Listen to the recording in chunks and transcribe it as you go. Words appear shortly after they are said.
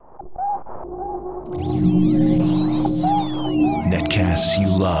Netcasts you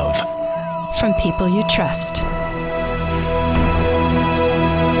love. From people you trust.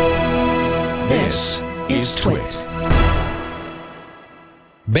 This is Twit.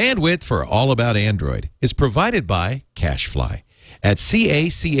 Bandwidth for All About Android is provided by CacheFly at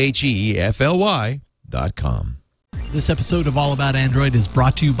CacheFly.com. This episode of All About Android is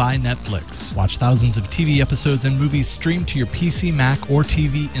brought to you by Netflix. Watch thousands of TV episodes and movies streamed to your PC, Mac, or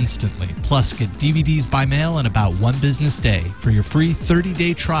TV instantly. Plus, get DVDs by mail in about one business day. For your free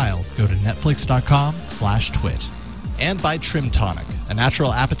 30-day trial, go to netflix.com/twit. And by Trim Tonic, a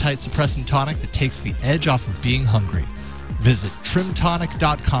natural appetite suppressant tonic that takes the edge off of being hungry. Visit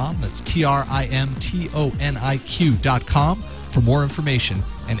trimtonic.com, that's TRIMTONIQ.com, for more information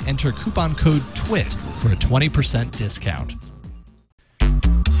and enter coupon code TWIT for a 20% discount.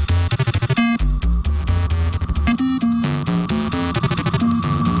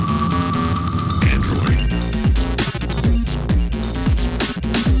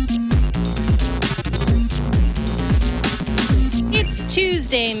 It's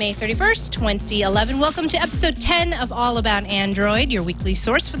Tuesday, May 31st, 2011. Welcome to episode 10 of All About Android, your weekly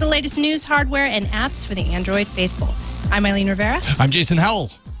source for the latest news, hardware, and apps for the Android faithful. I'm Eileen Rivera. I'm Jason Howell.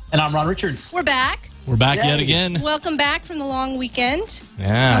 And I'm Ron Richards. We're back. We're back yet again. Welcome back from the long weekend.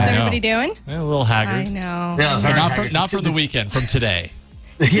 Yeah, How's everybody doing? A little haggard. I know. Yeah, Not from the weekend, from today.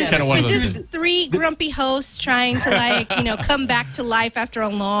 This kind of one of those is three grumpy hosts trying to, come back to life after a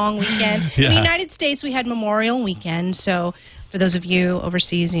long weekend. Yeah. In the United States, we had Memorial Weekend, so for those of you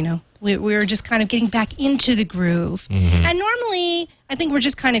overseas, we were just kind of getting back into the groove. Mm-hmm. And normally, I think we're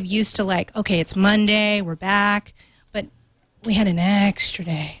just kind of used to okay, it's Monday, we're back, but we had an extra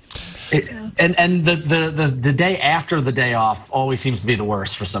day. And the day after the day off always seems to be the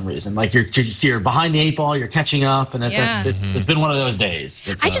worst for some reason. Like you're behind the eight ball, you're catching up, and it's been one of those days.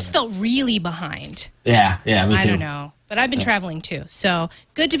 I just felt really behind. Yeah, me too. I don't know. But I've been traveling too. So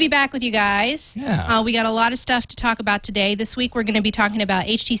good to be back with you guys. Yeah. We got a lot of stuff to talk about today. This week we're going to be talking about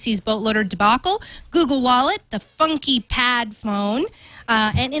HTC's boatloader debacle, Google Wallet, the funky pad phone,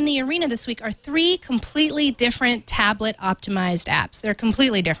 and in the arena this week are three completely different tablet optimized apps. They're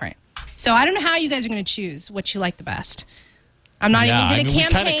completely different. So I don't know how you guys are going to choose what you like the best. I'm not even going to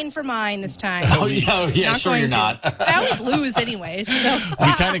campaign for mine this time. Yeah, sure you're not. I always lose anyways. So.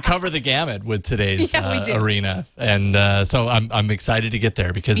 We kind of cover the gamut with today's arena. And so I'm excited to get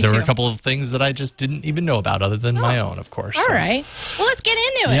there because there were a couple of things that I just didn't even know about other than my own, of course. All right. Well, let's get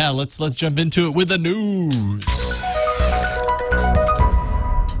into it. Yeah, let's jump into it with the news.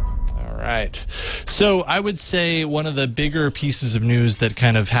 Right. So I would say one of the bigger pieces of news that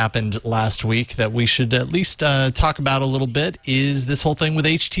kind of happened last week that we should at least talk about a little bit is this whole thing with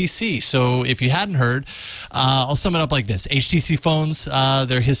HTC. So if you hadn't heard, I'll sum it up like this. HTC phones,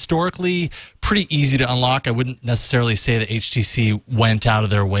 they're historically pretty easy to unlock. I wouldn't necessarily say that HTC went out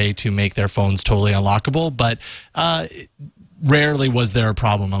of their way to make their phones totally unlockable, but rarely was there a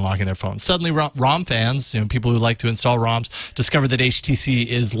problem unlocking their phones. Suddenly, ROM fans, people who like to install ROMs, discovered that HTC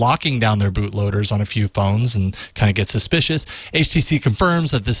is locking down their bootloaders on a few phones and kind of get suspicious. HTC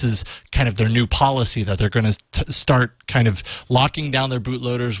confirms that this is kind of their new policy, that they're going to start kind of locking down their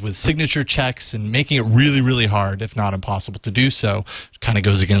bootloaders with signature checks and making it really, really hard, if not impossible, to do so. Kind of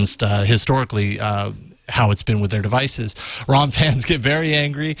goes against historically how it's been with their devices. ROM fans get very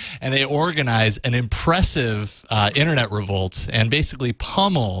angry, and they organize an impressive internet revolt and basically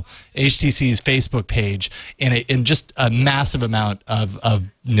pummel HTC's Facebook page in just a massive amount of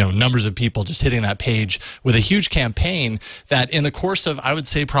numbers of people just hitting that page with a huge campaign that in the course of, I would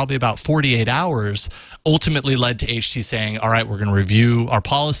say, probably about 48 hours, ultimately led to HTC saying, all right, we're going to review our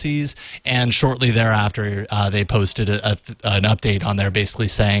policies. And shortly thereafter, they posted an update on there basically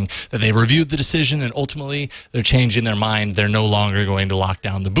saying that they reviewed the decision and ultimately they're changing their mind. They're no longer going to lock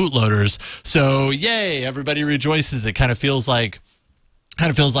down the bootloaders. So yay, everybody rejoices. It kind of feels like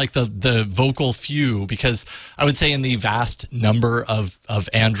the vocal few, because I would say in the vast number of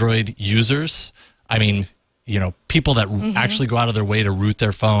Android users, I mean, people that actually go out of their way to root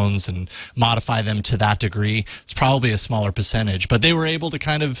their phones and modify them to that degree, it's probably a smaller percentage. But they were able to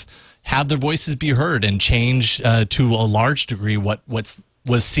kind of have their voices be heard and change to a large degree what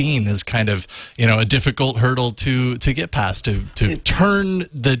was seen as kind of, a difficult hurdle to get past, to turn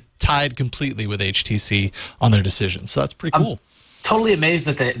the tide completely with HTC on their decision. So that's pretty cool. Totally amazed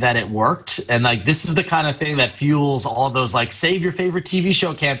that it worked, and this is the kind of thing that fuels all those save your favorite TV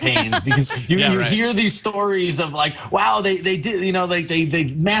show campaigns, because you hear these stories of wow, they did, they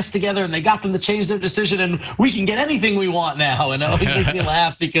massed together and they got them to change their decision and we can get anything we want now, and it always makes me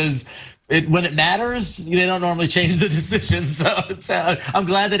laugh because when it matters, they don't normally change the decision. So I'm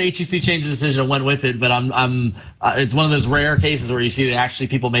glad that HTC changed the decision and went with it. But it's one of those rare cases where you see that actually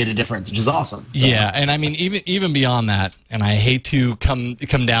people made a difference, which is awesome. So. Yeah, and I mean even beyond that, and I hate to come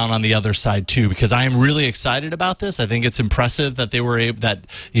down on the other side too, because I am really excited about this. I think it's impressive that they were able, that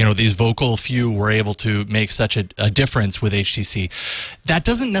these vocal few were able to make such a difference with HTC. That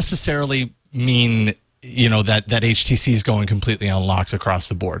doesn't necessarily mean that HTC is going completely unlocked across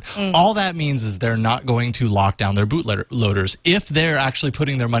the board. All that means is they're not going to lock down their bootloaders if they're actually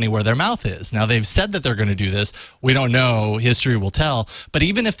putting their money where their mouth is. Now, they've said that they're going to do this. We don't know. History will tell. But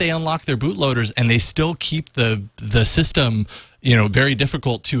even if they unlock their bootloaders and they still keep the system very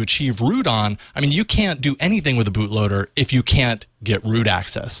difficult to achieve root on, I mean, you can't do anything with a bootloader if you can't get root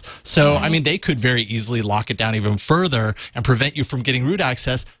access. So, I mean, they could very easily lock it down even further and prevent you from getting root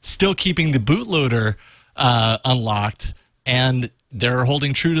access, still keeping the bootloader unlocked, and they're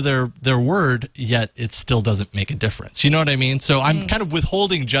holding true to their word, yet it still doesn't make a difference. You know what I mean? So I'm kind of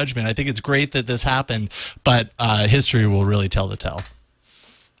withholding judgment. I think it's great that this happened, but history will really tell the tale.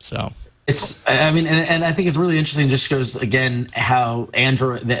 So... and I think it's really interesting. Just shows again how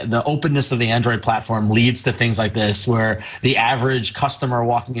Android, the openness of the Android platform leads to things like this, where the average customer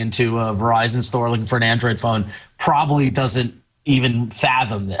walking into a Verizon store looking for an Android phone probably doesn't even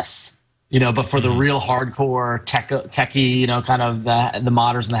fathom this. But for the real hardcore techie, kind of the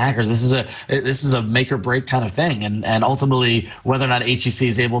modders and the hackers, this is a make or break kind of thing. And ultimately, whether or not HTC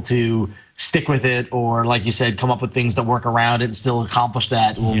is able to stick with it, or like you said, come up with things that work around it and still accomplish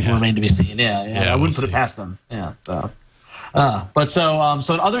that, will remain to be seen. I wouldn't put it past them. Yeah. So.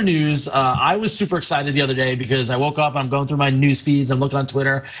 So in other news, I was super excited the other day because I woke up and I'm going through my news feeds, I'm looking on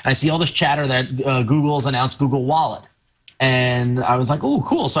Twitter, and I see all this chatter that Google's announced Google Wallet. And I was like, oh,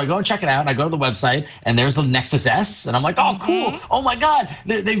 cool. So I go and check it out, and I go to the website, and there's the Nexus S, and I'm like, oh, cool. Oh my God,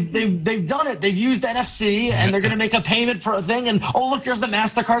 they've done it. They've used NFC, and they're going to make a payment for a thing. And oh, look, there's the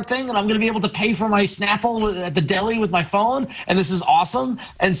MasterCard thing, and I'm going to be able to pay for my Snapple at the deli with my phone, and this is awesome.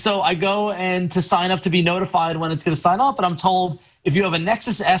 And so I go and to sign up to be notified when it's going to sign up, and I'm told if you have a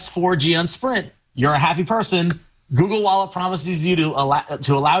Nexus S 4G on Sprint, you're a happy person. Google Wallet promises you to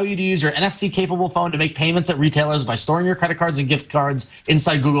allow you to use your NFC-capable phone to make payments at retailers by storing your credit cards and gift cards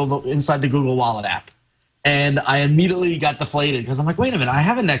inside the Google Wallet app. And I immediately got deflated because I'm like, wait a minute, I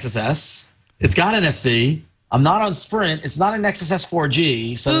have a Nexus S. It's got NFC. I'm not on Sprint. It's not a Nexus S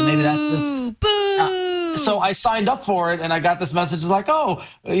 4G, so maybe that's just... So I signed up for it, and I got this message like, oh,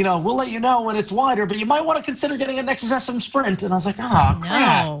 we'll let you know when it's wider, but you might want to consider getting a Nexus S from Sprint. And I was like, oh,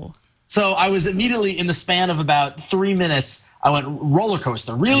 crap. No. So I was immediately, in the span of about 3 minutes, I went roller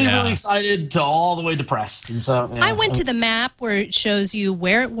coaster, really excited to all the way depressed. And so I went to the map where it shows you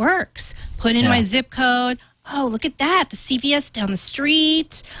where it works. Put in my zip code. Oh, look at that. The CVS down the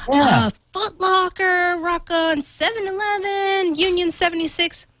street. Foot Locker, Rock-On, 7-Eleven, Union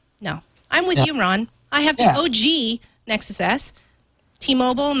 76. No, I'm with you, Ron. I have the OG Nexus S.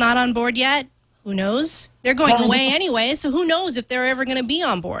 T-Mobile, not on board yet. Who knows? They're going away anyway, so who knows if they're ever going to be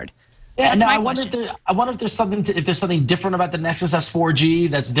on board. Yeah, I wonder if there's something different about the Nexus S 4G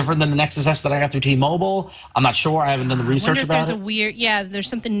that's different than the Nexus S that I got through T-Mobile. I'm not sure. I haven't done the research about it. There's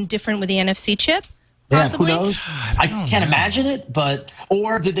something different with the NFC chip. Yeah, possibly. Who knows? I can't imagine it,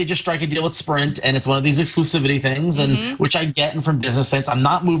 or did they just strike a deal with Sprint and it's one of these exclusivity things, and which I get, and from business sense, I'm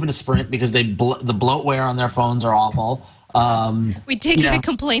not moving to Sprint because the bloatware on their phones are awful. We did get a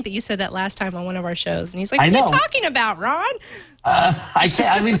complaint that you said that last time on one of our shows, and he's like, "What are you talking about, Ron?" I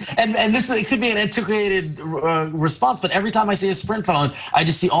can't. I mean, and this, it could be an antiquated response, but every time I see a Sprint phone, I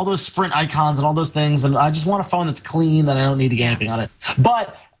just see all those Sprint icons and all those things, and I just want a phone that's clean, that I don't need to get anything on it.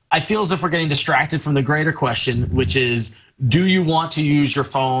 But I feel as if we're getting distracted from the greater question, which is, do you want to use your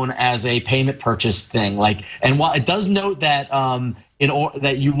phone as a payment purchase thing? And while it does note that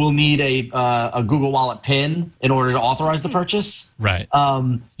that you will need a Google Wallet PIN in order to authorize the purchase, right?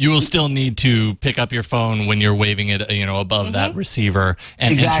 You will still need to pick up your phone when you're waving it, above that receiver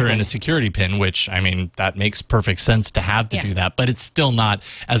and enter in a security PIN. Which, I mean, that makes perfect sense to have to do that, but it's still not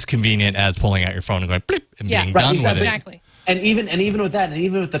as convenient as pulling out your phone and going blip and being done with it. Exactly. And even with that, and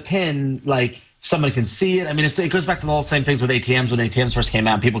even with the PIN, somebody can see it. I mean, it goes back to all the same things with ATMs when ATMs first came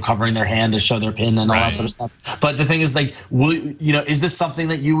out, people covering their hand to show their PIN and all that sort of stuff. But the thing is, is this something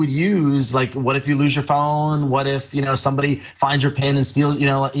that you would use? What if you lose your phone? What if, somebody finds your PIN and steals,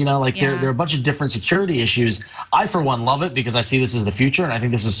 there are a bunch of different security issues. I, for one, love it because I see this as the future, and I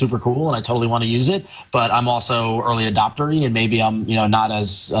think this is super cool, and I totally want to use it. But I'm also early adopter-y, and maybe I'm, not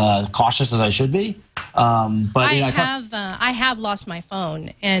as cautious as I should be. But I have lost my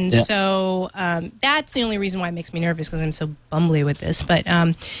phone, and so that's the only reason why it makes me nervous, because I'm so bumbly with this. But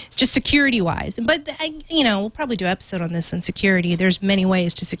just security-wise, but we'll probably do an episode on this on security. There's many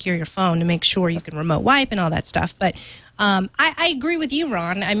ways to secure your phone to make sure you can remote wipe and all that stuff. But I agree with you,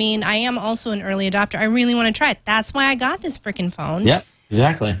 Ron. I mean, I am also an early adopter. I really want to try it. That's why I got this freaking phone. Yep,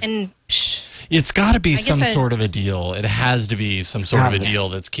 exactly. And it's got to be some sort of a deal. It has to be some sort of a deal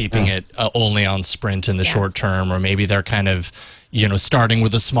that's keeping it only on Sprint in the short term, or maybe they're kind of, starting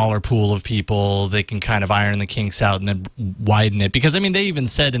with a smaller pool of people. They can kind of iron the kinks out and then widen it. Because, I mean, they even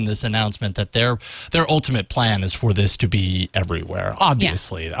said in this announcement that their ultimate plan is for this to be everywhere.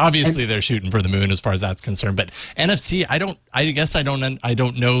 Obviously. Yeah. Obviously, they're shooting for the moon as far as that's concerned. But NFC, I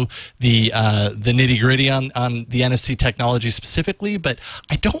don't know the nitty-gritty on the NFC technology specifically, but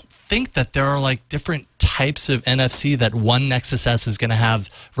I don't think that there are like different types of NFC that one Nexus S is going to have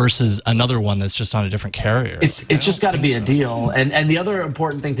versus another one that's just on a different carrier. It's just got to be a deal. And the other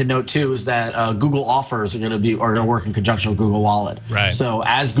important thing to note too is that Google offers are going to work in conjunction with Google Wallet. Right. So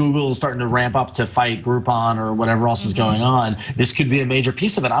as Google is starting to ramp up to fight Groupon or whatever else is going on, this could be a major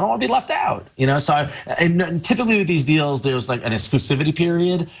piece of it. I don't want to be left out. So and typically with these deals, there's like an exclusivity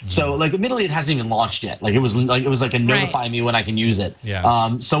period. So like admittedly, it hasn't even launched yet. Like it was like a notify me when I can use it.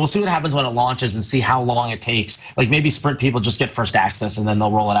 Yeah. So we'll see what happens when it launches and see how long it takes. Like maybe Sprint people just get first access and then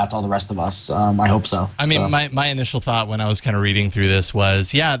they'll roll it out to all the rest of us. I hope so. I mean, my initial thought when I was kind of reading through this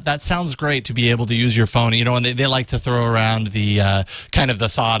was, yeah, that sounds great to be able to use your phone. And they like to throw around the kind of the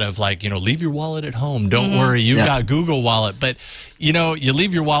thought of like, leave your wallet at home. Don't worry, you've got Google Wallet. But you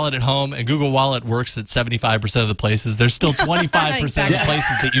leave your wallet at home and Google Wallet works at 75% of the places. There's still 25% of the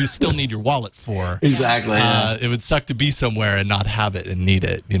places that you still need your wallet for. Exactly. It would suck to be somewhere and not have it and need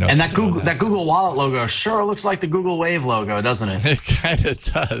it. And that Google Wallet logo sure looks like the Google Wave logo, doesn't it? It kind of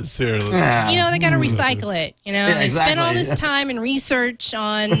does. Here, they got to recycle it. They spent all this time and research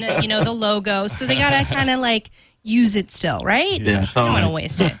on the logo, so they got to kind of like use it still, right? Yeah, totally. Don't want to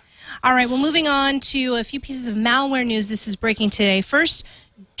waste it. All right, well, moving on to a few pieces of malware news. This is breaking today. First,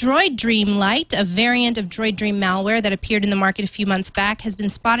 Droid Dream Lite, a variant of Droid Dream malware that appeared in the market a few months back, has been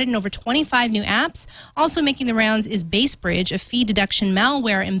spotted in over 25 new apps. Also making the rounds is BaseBridge, a fee deduction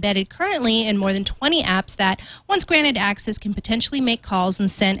malware embedded currently in more than 20 apps that, once granted access, can potentially make calls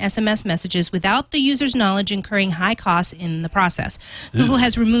and send SMS messages without the user's knowledge, incurring high costs in the process. Google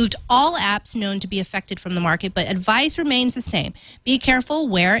has removed all apps known to be affected from the market, but advice remains the same. Be careful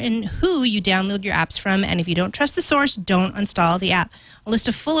where and who you download your apps from, and if you don't trust the source, don't install the app. A list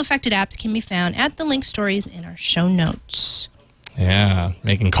of full affected apps can be found at the link stories in our show notes. Yeah,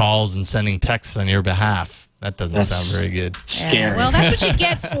 making calls and sending texts on your behalf. That doesn't sound very good. Scary. Well, that's what you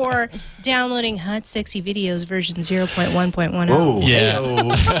get for downloading Hot Sexy Videos version 0.1.10. Oh, yeah.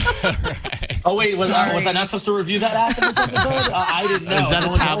 Right. Oh, wait, was I not supposed to review that app in this episode? I didn't know. Is that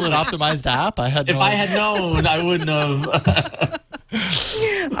a tablet-optimized app? If I had known, I wouldn't have.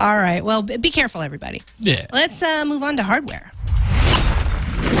 All right. Well, be careful, everybody. Yeah. Let's move on to hardware.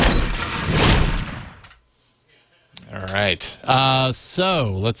 All right. So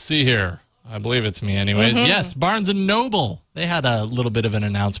let's see here. I believe it's me anyways. Yes, Barnes & Noble. They had a little bit of an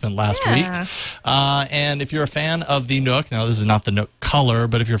announcement last week. And if you're a fan of the Nook, now this is not the Nook color,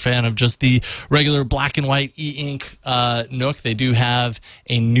 but if you're a fan of just the regular black and white e-ink Nook, they do have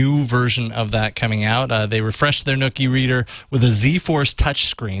a new version of that coming out. They refreshed their Nook e-reader with a Z-Force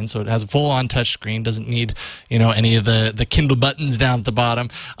touchscreen, so it has a full-on touchscreen, doesn't need any of the Kindle buttons down at the bottom.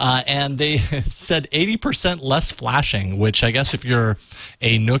 And they said 80% less flashing, which I guess if you're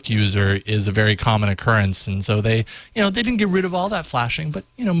a Nook user is a very common occurrence. And so they didn't get rid of all that flashing, but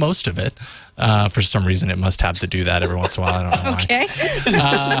most of it. For some reason, it must have to do that every once in a while. I don't know why. Okay.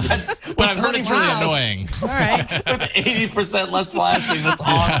 But I've heard it's really annoying. All right. With 80% less flashing, that's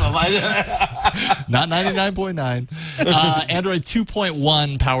awesome. Not 99.9. Android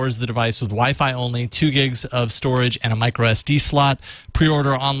 2.1 powers the device with Wi-Fi only, 2 gigs of storage, and a micro SD slot.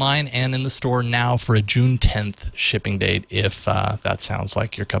 Pre-order online and in the store now for a June 10th shipping date, if that sounds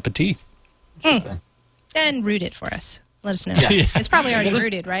like your cup of tea. And root it for us. Let us know. Yes. It's probably already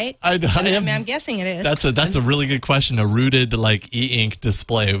rooted, right? I'm guessing it is. That's a really good question. A rooted e-ink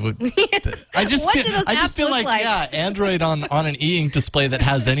display. I just feel like Android on an e-ink display that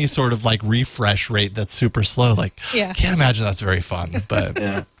has any sort of refresh rate that's super slow. Can't imagine that's very fun.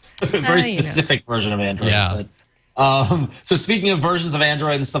 But very specific version of Android. Yeah. But. So speaking of versions of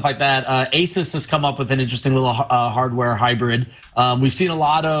Android and stuff like that, Asus has come up with an interesting little hardware hybrid. We've seen a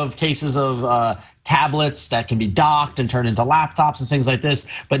lot of cases of tablets that can be docked and turned into laptops and things like this.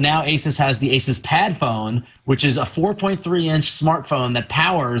 But now Asus has the Asus Padphone, which is a 4.3-inch smartphone that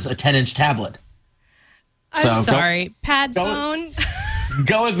powers a 10-inch tablet. I'm sorry. Pad phone?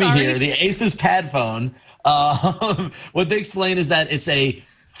 Go with me here. The Asus Pad phone. What they explain is that it's a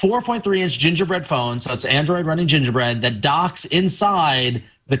 4.3-inch gingerbread phone, so it's Android running gingerbread, that docks inside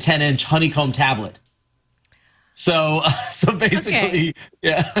the 10-inch Honeycomb tablet. So basically,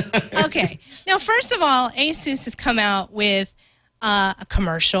 yeah. Okay. Now, first of all, Asus has come out with a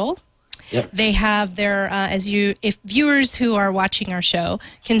commercial. Yep. They have their, if viewers who are watching our show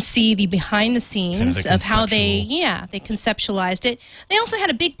can see the behind the scenes of how they conceptualized it. They also had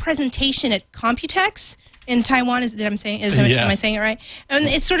a big presentation at Computex in Taiwan. Am I saying it right? And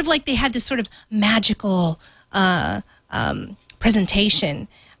it's sort of like they had this sort of magical presentation.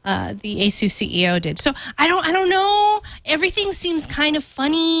 The Asus CEO did. So I don't know. Everything seems kind of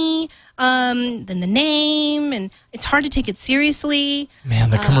funny. Then the name, and it's hard to take it seriously. Man,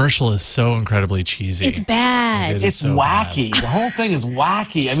 the commercial is so incredibly cheesy. It's bad. It's so wacky. Bad. The whole thing is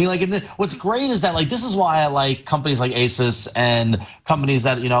wacky. I mean, like, what's great is that, like, this is why I like companies like Asus and companies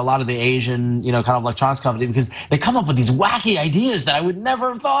that, a lot of the Asian, kind of electronics companies, because they come up with these wacky ideas that I would never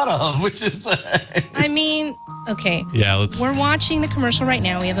have thought of, which is... I mean, okay. Yeah, we're watching the commercial right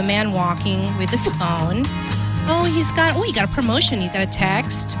now. We have a man walking with his phone. He got a promotion. He got a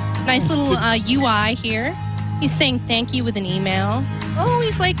text. Nice little UI here. He's saying thank you with an email.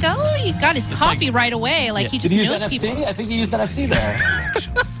 He's like, he got his coffee right away. Like, he just knows NFC? people. I think he used NFC there.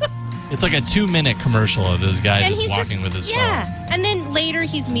 It's like a 2-minute commercial of this guy just walking with his phone. Yeah, and then later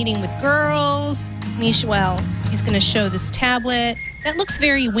he's meeting with girls. He's going to show this tablet. That looks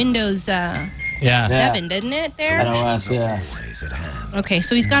very Windows 7, doesn't it, there? OS, yeah. Okay,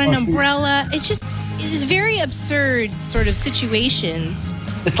 so he's got an umbrella. It's very absurd sort of situations.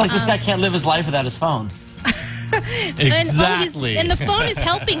 It's like this guy can't live his life without his phone. Exactly. And the phone is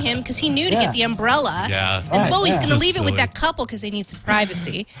helping him because he knew to get the umbrella. Yeah. And he's going to leave it with that couple because they need some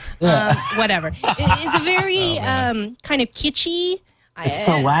privacy. Whatever. It's a very kind of kitschy. It's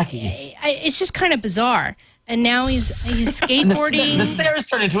so wacky. It's just kind of bizarre. And now he's skateboarding. The stairs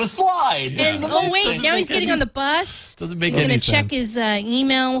turn into a slide. And now he's getting on the bus. Doesn't make any sense. He's going to check his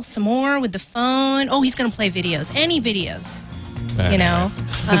email some more with the phone. He's going to play videos. Any videos.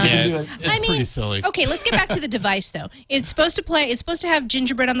 It's pretty silly. Okay, let's get back to the device, though. It's supposed to have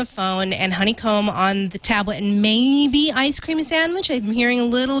gingerbread on the phone and honeycomb on the tablet and maybe ice cream sandwich. I'm hearing a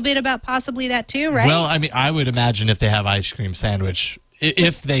little bit about possibly that, too, right? Well, I mean, I would imagine if they have ice cream sandwich,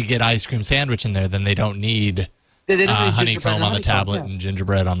 if they get ice cream sandwich in there, then they don't need honeycomb on the tablet and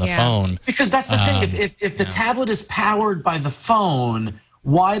gingerbread on the phone. Because that's the thing. If the tablet is powered by the phone,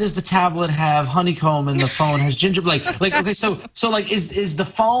 why does the tablet have honeycomb and the phone has gingerbread? Okay, so is the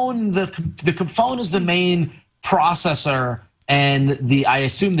phone the phone is the main processor and I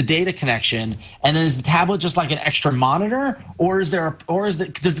assume the data connection, and then is the tablet just like an extra monitor, or does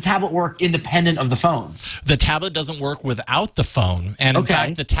the tablet work independent of the phone? The tablet doesn't work without the phone, and in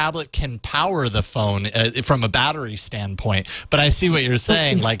fact, the tablet can power the phone from a battery standpoint. But I see what you're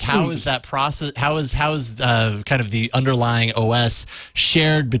saying. Like, how is that process? How is kind of the underlying OS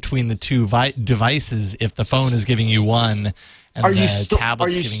shared between the two devices if the phone is giving you one? And the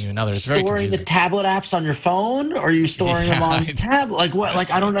tablet's giving you another. It's very confusing. Storing the tablet apps on your phone, or are you storing them on tablet? Like what?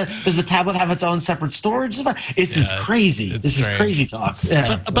 Like, I don't know. Does the tablet have its own separate storage device? This is crazy. This is crazy talk.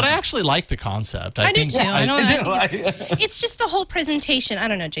 Yeah. But I actually like the concept. I do too. It's just the whole presentation. I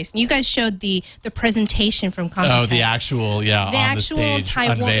don't know, Jason. You guys showed the presentation from Computex. The actual on the stage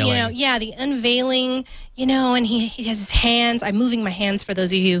Taiwan, unveiling. the unveiling. And he has his hands. I'm moving my hands for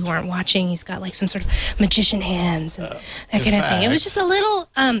those of you who aren't watching. He's got like some sort of magician hands and that kind of thing. It was just a little.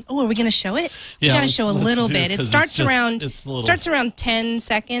 Are we going to show it? Yeah, we got to show a little bit. It starts around 10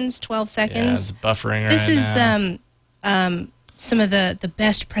 seconds, 12 seconds. Yeah, it's buffering. This is some of the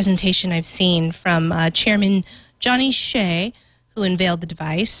best presentation I've seen from Chairman Johnny Shea, who unveiled the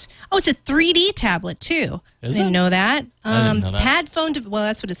device. It's a 3D tablet too. I didn't know that. I didn't know that. Pad phone. Well,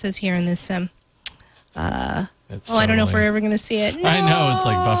 that's what it says here in this. I totally, don't know if we're ever going to see it. No, I know, it's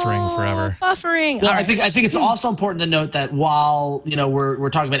like buffering forever. Buffering. Well, I think it's also important to note that while we're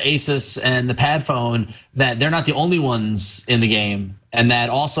talking about Asus and the Pad phone, that they're not the only ones in the game, and that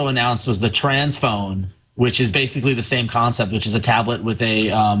also announced was the Trans phone, which is basically the same concept, which is a tablet with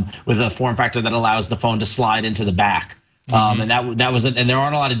a form factor that allows the phone to slide into the back. And that was and there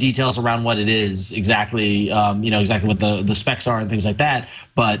aren't a lot of details around what it is exactly, exactly what the specs are and things like that.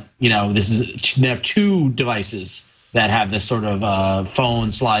 But this is now 2 devices that have this sort of phone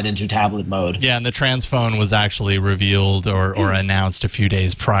slide into tablet mode. Yeah, and the Trans phone was actually revealed or announced a few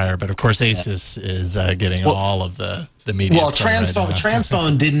days prior. But of course, Asus is getting all of the media. Well, Trans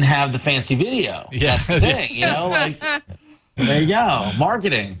phone didn't have the fancy video. Yeah. That's the thing, There you go.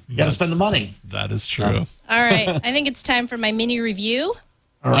 Marketing. You got to spend the money. That is true. All right. I think it's time for my mini review.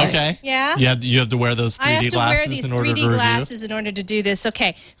 All right. Okay. Yeah. You have to wear those 3D I have to glasses wear these in order 3D to review? glasses in order to do this.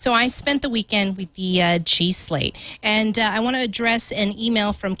 Okay, so I spent the weekend with the G Slate, and I want to address an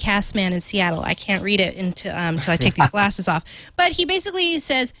email from Castman in Seattle. I can't read it until I take these glasses off. But he basically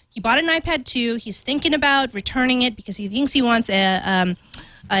says he bought an iPad 2. He's thinking about returning it because he thinks he wants an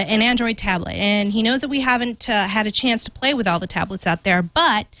Android tablet, and he knows that we haven't had a chance to play with all the tablets out there,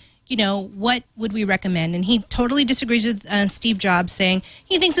 but what would we recommend? And he totally disagrees with Steve Jobs, saying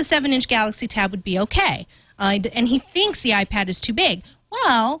he thinks a 7-inch Galaxy Tab would be okay. And he thinks the iPad is too big.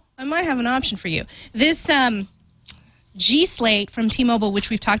 Well, I might have an option for you. This G Slate from T-Mobile, which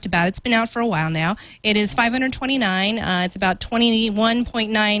we've talked about, it's been out for a while now. It is $529. It's about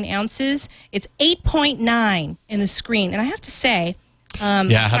 21.9 ounces. It's 8.9 in the screen. And I have to say, how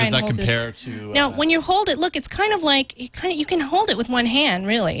does that compare to? Now, when you hold it, look, it's kind of like you can hold it with one hand,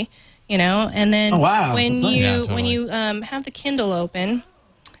 really, And then when you have the Kindle open,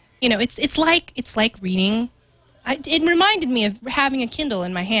 it's like reading. It reminded me of having a Kindle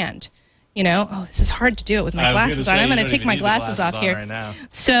in my hand. This is hard to do it with my glasses on. I'm going to take my glasses off here. Right now.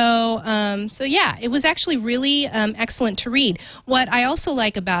 So yeah, it was actually really excellent to read. What I also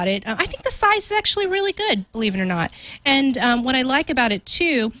like about it, I think the size is actually really good, believe it or not. And what I like about it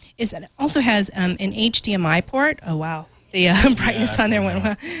too is that it also has an HDMI port. Oh wow, the brightness on there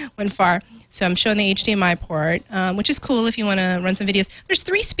went far. So I'm showing the HDMI port, which is cool if you want to run some videos. There's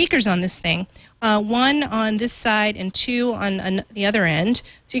 3 speakers on this thing, 1 on this side and 2 on the other end.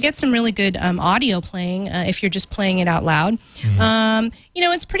 So you get some really good audio playing if you're just playing it out loud. Mm-hmm.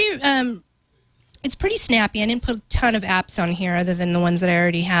 It's pretty snappy. I didn't put a ton of apps on here other than the ones that I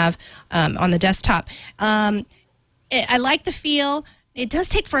already have on the desktop. I like the feel. It does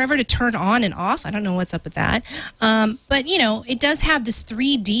take forever to turn on and off. I don't know what's up with that. But, it does have this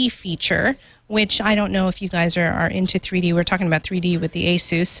 3D feature, which I don't know if you guys are into 3D. We're talking about 3D with the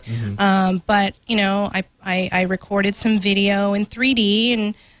Asus. Mm-hmm. But, I recorded some video in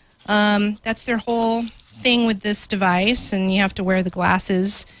 3D, and that's their whole thing with this device. And you have to wear the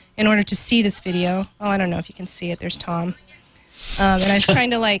glasses in order to see this video. Oh, I don't know if you can see it. There's Tom. And I was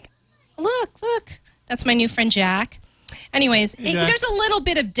trying to look. That's my new friend, Jack. Anyways, there's a little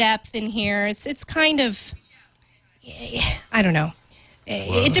bit of depth in here. It's kind of, I don't know.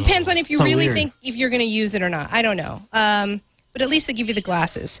 Whoa. It depends on if you really think if you're going to use it or not. I don't know. But at least they give you the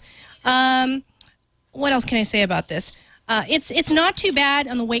glasses. What else can I say about this? It's not too bad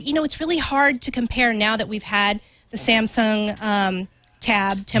on the weight. It's really hard to compare now that we've had the Samsung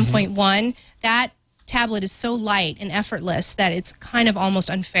Tab 10.1. Mm-hmm. That tablet is so light and effortless that it's kind of almost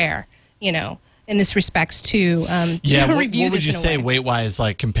unfair, in this respects to review what would you say weight-wise,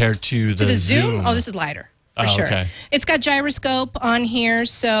 like compared to the Zoom? Oh, this is lighter for sure. Okay. It's got gyroscope on here,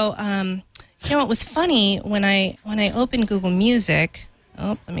 so what was funny when I opened Google Music.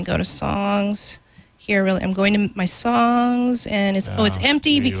 Oh, let me go to songs. Here, really, I'm going to my songs, and it's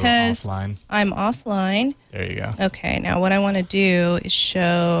empty because I'm offline. There you go. Okay, now what I want to do is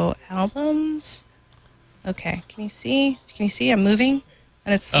show albums. Okay, can you see? I'm moving.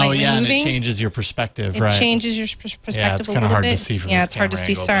 And it's slightly moving. And it changes your perspective, right? It changes your perspective a little bit. Yeah, it's kind of hard to see from this it's hard to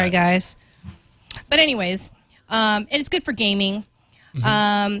see. Sorry, guys. But anyways, and it's good for gaming.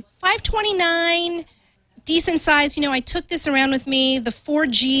 Mm-hmm. $529, decent size. I took this around with me. The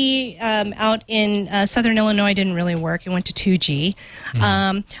 4G out in Southern Illinois didn't really work. It went to 2G.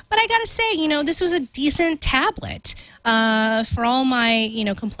 Mm-hmm. But I got to say, this was a decent tablet. For all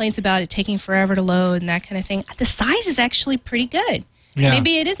my, complaints about it taking forever to load and that kind of thing, the size is actually pretty good. Yeah.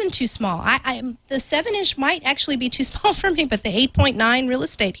 Maybe it isn't too small. The 7-inch might actually be too small for me, but the 8.9 real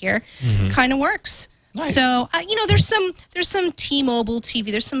estate here kind of works. Nice. So there's some T-Mobile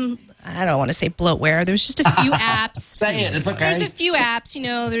TV. There's some, I don't want to say bloatware. There's just a few apps. Say it. It's okay. There's a few apps.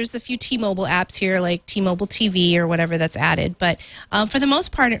 There's a few T-Mobile apps here, like T-Mobile TV or whatever that's added. But for the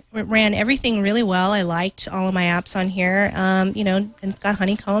most part, it ran everything really well. I liked all of my apps on here. And it's got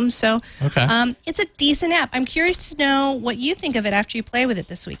Honeycomb, so it's a decent app. I'm curious to know what you think of it after you play with it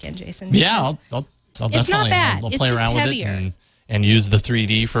this weekend, Jason. Yeah, I'll definitely. It's not bad. I'll play around with it and use the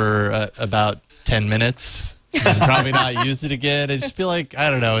 3D for about 10 minutes and probably not use it again. I just feel like,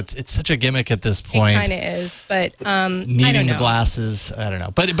 I don't know, it's such a gimmick at this point. It kind of is, but needing I don't know. the glasses, I don't know.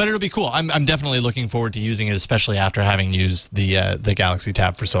 But it'll be cool. I'm definitely looking forward to using it, especially after having used the Galaxy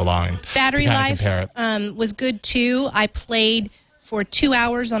Tab for so long. Battery life was good too. I played for 2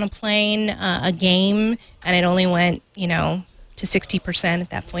 hours on a plane, a game, and it only went, to 60% at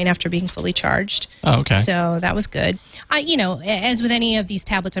that point after being fully charged. Oh, okay. So that was good. As with any of these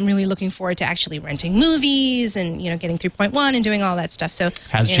tablets, I'm really looking forward to actually renting movies and, getting 3.1 and doing all that stuff. So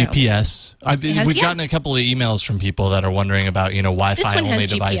has GPS. We've yeah. gotten a couple of emails from people that are wondering about, Wi-Fi one has only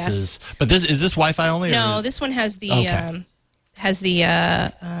devices. But is this Wi-Fi only? No, this one has the Okay.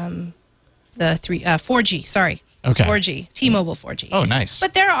 4G. Sorry. Okay. 4G. T-Mobile 4G. Oh, nice.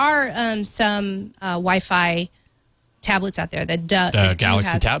 But there are some Wi-Fi tablets out there that the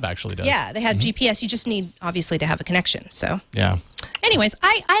Galaxy Tab actually does. Yeah, they have GPS. You just need, obviously, to have a connection. So, yeah. anyways,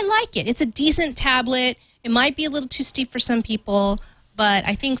 I like it. It's a decent tablet. It might be a little too steep for some people, but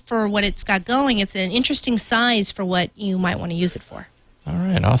I think for what it's got going, it's an interesting size for what you might want to use it for. All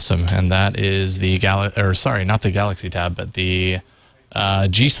right, awesome. And that is the not the Galaxy Tab, but the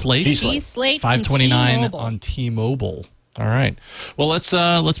G Slate. G Slate 529 T-Mobile. on T-Mobile. All right. Well, let's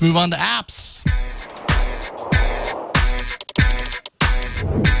move on to apps.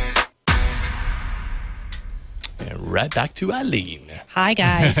 And right back to Eileen. Hi,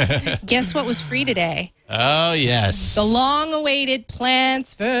 guys. Guess what was free today? Oh, yes. The long-awaited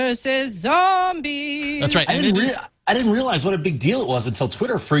Plants vs. Zombies. That's right. I didn't realize what a big deal it was until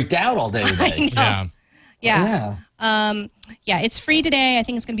Twitter freaked out all day today. I know. Yeah. Yeah, it's free today. I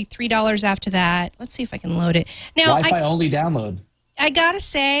think it's going to be $3 after that. Let's see if I can load it. Now, Wi-Fi only download. I got to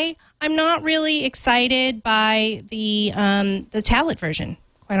say, I'm not really excited by the tablet version,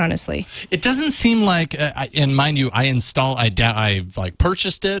 quite honestly. It doesn't seem like, and mind you, I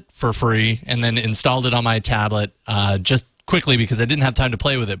purchased it for free and then installed it on my tablet just quickly because I didn't have time to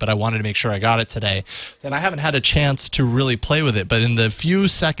play with it, but I wanted to make sure I got it today. And I haven't had a chance to really play with it, but in the few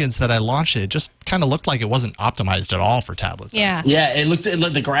seconds that I launched it, it just kind of looked like it wasn't optimized at all for tablets. Yeah. Yeah, it looked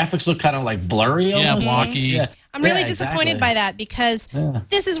the graphics looked kind of like blurry almost. Yeah, blocky. Yeah. I'm really Yeah, disappointed exactly. by that because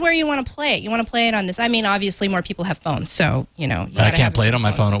this is where you want to play it. You want to play it on this. I mean, obviously, more people have phones, so, you I can't play it on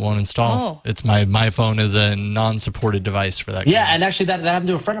my phone. It won't install. Oh. It's my phone is a non-supported device for that. Yeah, game. and actually that happened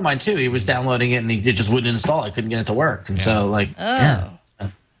to a friend of mine too. He was downloading it and he just wouldn't install it. Couldn't get it to work. And so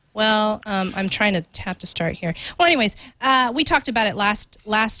Well, I'm trying to tap to start here. Well, anyways, we talked about it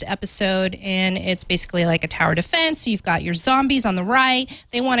last episode, and it's basically like a tower defense. So you've got your zombies on the right.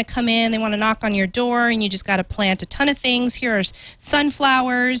 They want to come in. They want to knock on your door, and you just got to plant a ton of things. Here are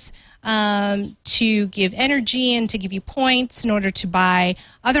sunflowers to give energy and to give you points in order to buy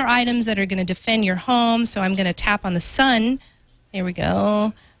other items that are going to defend your home. So I'm going to tap on the sun. There we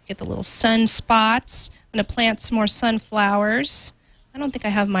go. Get the little sun spots. I'm going to plant some more sunflowers. I don't think I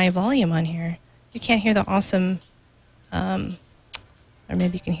have my volume on here. You can't hear the awesome, or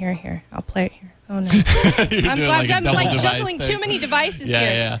maybe you can hear it here. I'll play it here. Oh, no. I'm juggling too many devices here.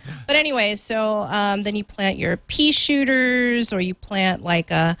 Yeah. But anyway, so then you plant your pea shooters, or you plant like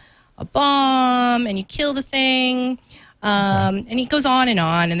a bomb, and you kill the thing. And it goes on,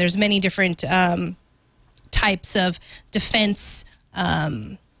 and there's many different types of defense,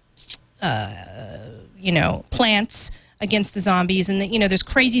 plants against the zombies. And there's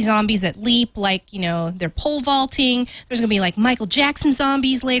crazy zombies that leap like they're pole vaulting. There's gonna be like Michael Jackson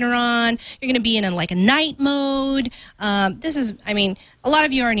zombies later on. You're gonna be in a night mode. A lot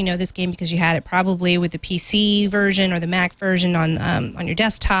of you already know this game because you had it probably with the PC version or the Mac version on your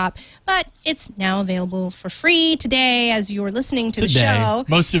desktop, but it's now available for free today as you're listening to the show.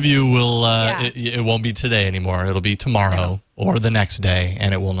 Most of you will it won't be today anymore. It'll be tomorrow or the next day,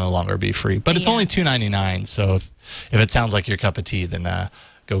 and it will no longer be free. But it's only $2.99, so if it sounds like your cup of tea, then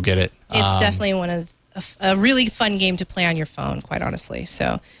go get it. It's definitely a really fun game to play on your phone, quite honestly.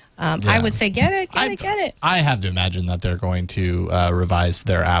 So I would say get it. I have to imagine that they're going to revise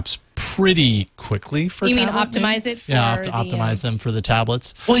their apps pretty quickly for You mean tablet, optimize it for optimize them for the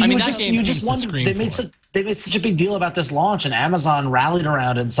tablets. Well, I mean, you that game just seems to wonder. scream They made such a big deal about this launch, and Amazon rallied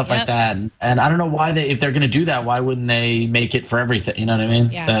around it and stuff like that. And I don't know why if they're going to do that, why wouldn't they make it for everything? You know what I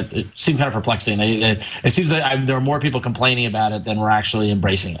mean? Yeah. That it seemed kind of perplexing. It seems like there are more people complaining about it than we're actually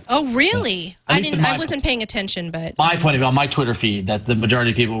embracing it. Oh, really? I wasn't paying attention, but My point of view on my Twitter feed, that the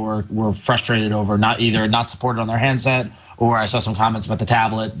majority of people were frustrated over not supported on their handset, or I saw some comments about the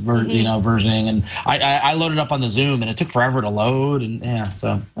tablet versioning, and I loaded up on the Zoom and it took forever to load, and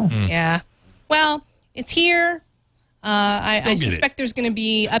yeah. Well, it's here. I suspect there's going to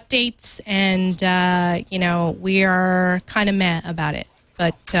be updates, and we are kind of meh about it,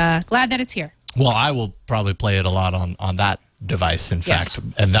 but glad that it's here. Well, I will probably play it a lot on that device, in fact,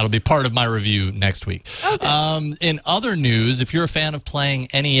 and that'll be part of my review next week. Okay. In other news, if you're a fan of playing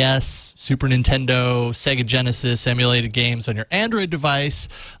NES, Super Nintendo, Sega Genesis emulated games on your Android device,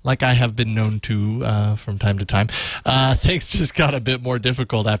 like I have been known to from time to time, things just got a bit more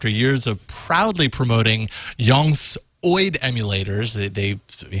difficult after years of proudly promoting Yongs's OID emulators. They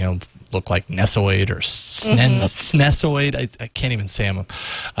look like Nesoid or Snesoid. I can't even say them,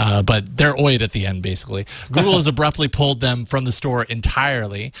 but they're OID at the end, basically. Google has abruptly pulled them from the store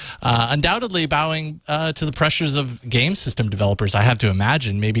entirely, undoubtedly bowing to the pressures of game system developers. I have to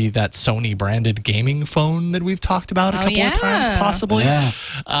imagine maybe that Sony-branded gaming phone that we've talked about a couple of times, possibly.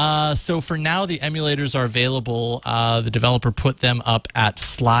 Yeah. So for now, the emulators are available. The developer put them up at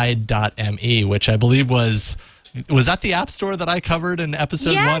slide.me, which I believe was that the App Store that I covered in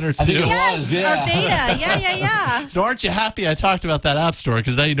episode 1 or 2? I think it was, yeah. Our beta. Yeah. So aren't you happy I talked about that App Store?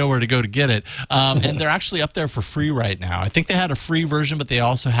 Because now you know where to go to get it. And they're actually up there for free right now. I think they had a free version, but they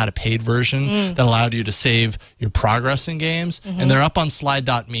also had a paid version that allowed you to save your progress in games. And they're up on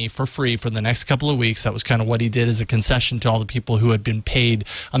slide.me for free for the next couple of weeks. That was kind of what he did as a concession to all the people who had been paid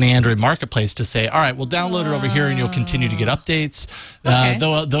on the Android marketplace to say, all right, we'll download it over here and you'll continue to get updates.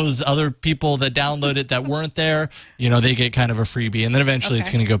 Though those other people that download it that weren't there, they get kind of a freebie, and then eventually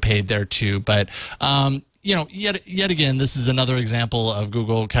it's going to go paid there too. But yet again, this is another example of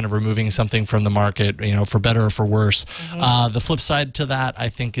Google kind of removing something from the market, for better or for worse. The flip side to that, I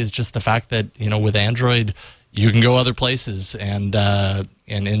think, is just the fact that with Android, you can go other places and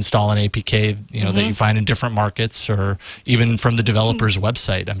install an APK, that you find in different markets, or even from the developer's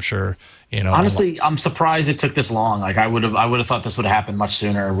website. I'm sure. Honestly, I'm surprised it took this long. Like I would have thought this would have happened much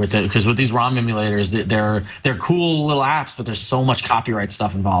sooner because with these ROM emulators, they're cool little apps, but there's so much copyright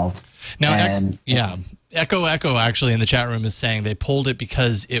stuff involved. Now, Echo actually in the chat room is saying they pulled it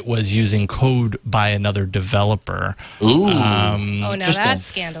because it was using code by another developer. Ooh. Now that's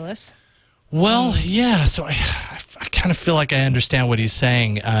scandalous. Well, yeah. So I kind of feel like I understand what he's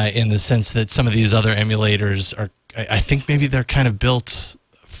saying in the sense that some of these other emulators are. I think maybe they're kind of built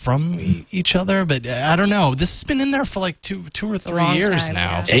from each other, but I don't know. This has been in there for like two or 3 years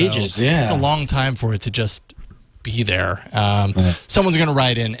now. Yeah. So Ages, yeah. It's a long time for it to just be there. Someone's going to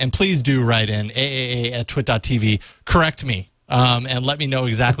write in, and please do write in, aaa@twit.tv. Correct me, and let me know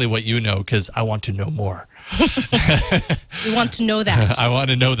exactly what you know, because I want to know more. We want to know that. I want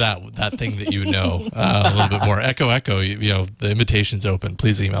to know that thing that you know a little bit more. Echo, the invitation's open.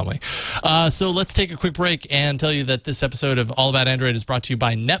 Please email me. So let's take a quick break and tell you that this episode of All About Android is brought to you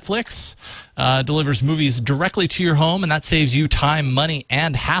by Netflix. Delivers movies directly to your home, and that saves you time, money,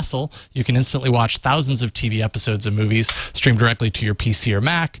 and hassle. You can instantly watch thousands of TV episodes of movies, stream directly to your PC or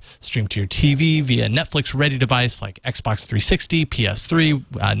Mac, stream to your TV via Netflix-ready device like Xbox 360, PS3,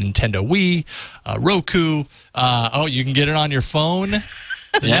 Nintendo Wii, Roku. You can get it on your phone.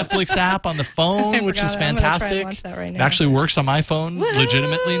 The Netflix app on the phone, which is fantastic. Watch that right now. It actually works on my phone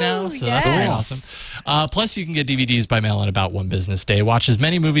legitimately now, so that's pretty awesome. Plus, you can get DVDs by mail in about 1 business day. Watch as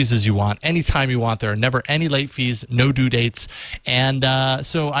many movies as you want, anytime you want. There are never any late fees, no due dates. And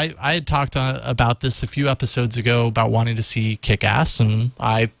so I had talked about this a few episodes ago about wanting to see Kick-Ass, and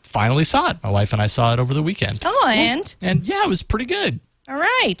I finally saw it. My wife and I saw it over the weekend. Oh, and yeah, it was pretty good. All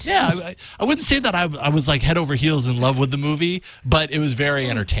right. Yeah, I wouldn't say that I was like head over heels in love with the movie, but it was very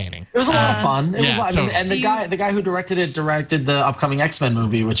entertaining. It was a lot of fun. Totally. And the guy who directed the upcoming X-Men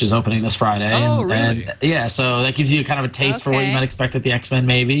movie, which is opening this Friday. Oh, really? And, so that gives you kind of a taste for what you might expect at the X-Men,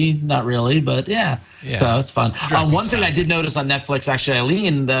 maybe. Not really, but yeah. So it's fun. One thing I did notice on Netflix, actually,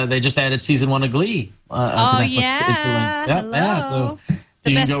 Eileen, they just added season 1 of Glee to Netflix. Yeah. So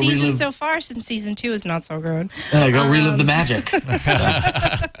the best season so far, since season 2 is not so good. Go relive the magic.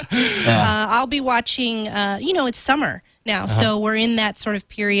 I'll be watching, it's summer now, so we're in that sort of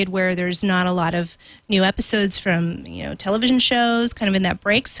period where there's not a lot of new episodes from, television shows, kind of in that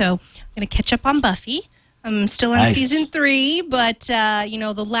break, so I'm going to catch up on Buffy. I'm still on season 3, but,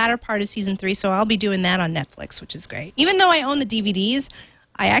 the latter part of season 3, so I'll be doing that on Netflix, which is great. Even though I own the DVDs,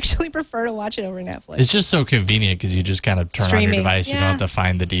 I actually prefer to watch it over Netflix. It's just so convenient because you just kind of turn on your device. You don't have to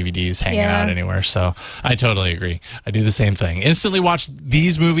find the DVDs hanging out anywhere. So I totally agree. I do the same thing. Instantly watch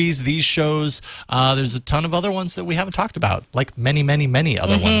these movies, these shows. There's a ton of other ones that we haven't talked about, like many, many, many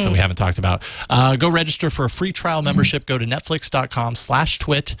other ones that we haven't talked about. Go register for a free trial membership. Go to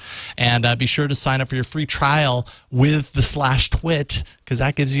netflix.com/twit and be sure to sign up for your free trial with the /twit, because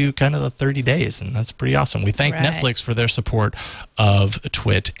that gives you kind of the 30 days, and that's pretty awesome. We thank Netflix for their support of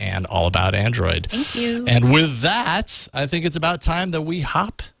Twit and All About Android. Thank you. And with that, I think it's about time that we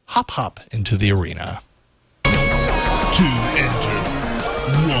hop into the arena. 2 enter,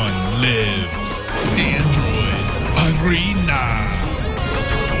 1 lives. Android Arena.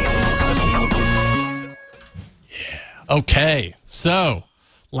 Yeah. Okay, so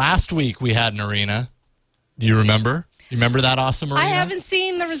last week we had an arena. Do you remember? You remember that awesome arena? I haven't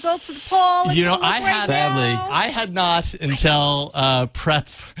seen the results of the poll. I had not until prep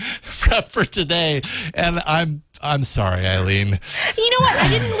for today, and I'm sorry, Eileen. You know what? I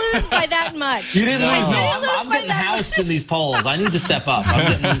didn't lose by that much. You didn't lose. I No, didn't lose I'm by getting that housed in these polls. I need to step up.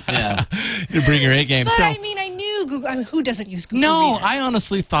 Yeah. You bring your A game. But So, I mean, I knew Google. I mean, who doesn't use Google no, Reader? I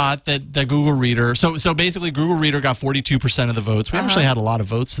honestly thought that the Google Reader. So basically, Google Reader got 42% of the votes. We actually had a lot of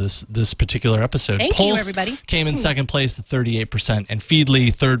votes this particular episode. Thank you, Pulse everybody. came in second place at 38%, and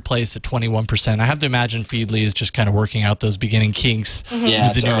Feedly third place at 21%. I have to imagine Feedly is just kind of working out those beginning kinks Yeah,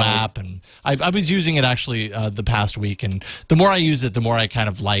 with it's the new early. app. And I was using it actually the past week, and the more I use it, the more I kind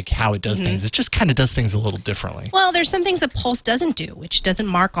of like how it does things. It just kind of does things a little differently. Well, there's some things that Pulse doesn't do, which doesn't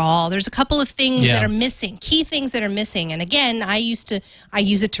mark all. There's a couple of things Yeah. that are missing, key things that are missing. And again, I use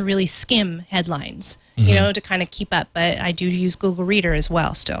it to really skim headlines, you know, to kind of keep up. But I do use Google Reader as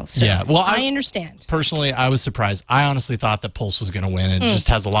well still. So Yeah, well, I understand. Personally, I was surprised. I honestly thought that Pulse was going to win. It just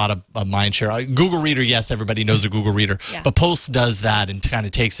has a lot of mind share. Google Reader, yes, everybody knows a Google Reader, Yeah. but Pulse does that and kind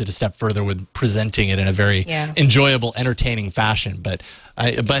of takes it a step further with presenting it in a very Yeah. enjoyable, entertaining fashion. But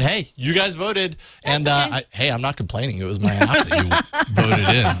hey, you guys voted, and okay. I'm not complaining. It was my app that you voted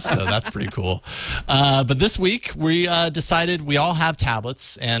in, so that's pretty cool. But this week we decided we all have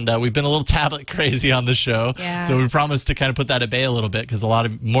tablets, and we've been a little tablet crazy on the show. Yeah. So we promised to kind of put that at bay a little bit because a lot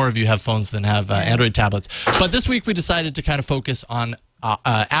of more of you have phones than have Android tablets. But this week we decided to kind of focus on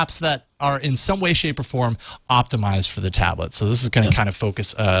apps that are in some way, shape, or form optimized for the tablet. So this is going to kind of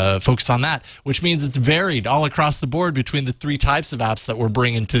focus on that, which means it's varied all across the board between the three types of apps that we're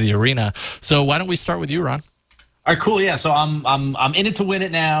bringing to the arena. So why don't we start with you, Ron? All right, cool. Yeah, so I'm in it to win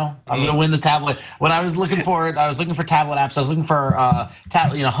it now. I'm going to win the tablet. When I was looking for it, I was looking for tablet apps. I was looking for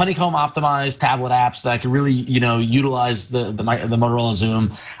honeycomb optimized tablet apps that I could really utilize the Motorola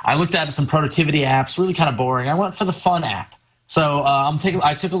Zoom. I looked at some productivity apps, really kind of boring. I went for the fun app. So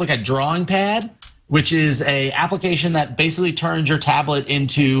I took a look at Drawing Pad, which is a application that basically turns your tablet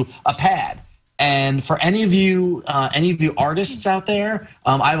into a pad. And for any of you artists out there,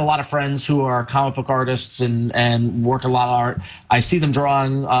 I have a lot of friends who are comic book artists and work a lot of art. I see them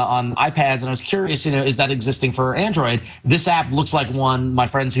drawing on iPads, and I was curious, is that existing for Android? This app looks like one. My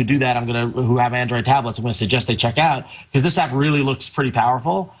friends who do that, who have Android tablets, I'm gonna suggest they check out because this app really looks pretty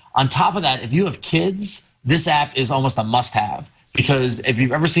powerful. On top of that, if you have kids, this app is almost a must-have. Because if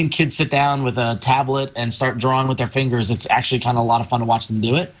you've ever seen kids sit down with a tablet and start drawing with their fingers, it's actually kind of a lot of fun to watch them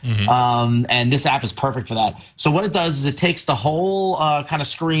do it. And this app is perfect for that. So what it does is it takes the whole kind of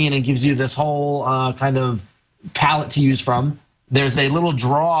screen and gives you this whole kind of palette to use from. There's a little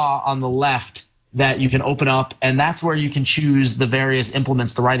drawer on the left that you can open up, and that's where you can choose the various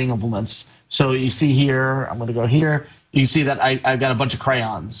implements, the writing implements. So you see here, I'm going to go here. You can see that I've got a bunch of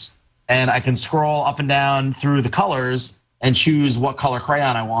crayons, and I can scroll up and down through the colors and choose what color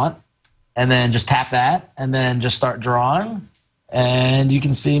crayon I want, and then just tap that, and then just start drawing, and you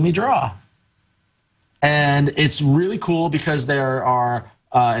can see me draw. And it's really cool because there are,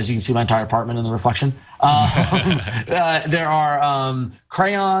 as you can see my entire apartment in the reflection, there are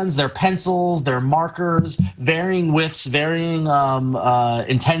crayons, there are pencils, there are markers, varying widths, varying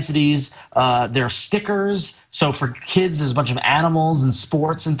intensities. There are stickers. So for kids, there's a bunch of animals and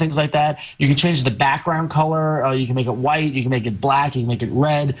sports and things like that. You can change the background color. You can make it white. You can make it black. You can make it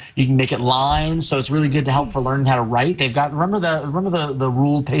red. You can make it lines. So it's really good to help for learning how to write. They've got remember the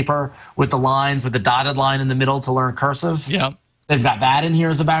ruled paper with the lines with the dotted line in the middle to learn cursive. Yeah. They've got that in here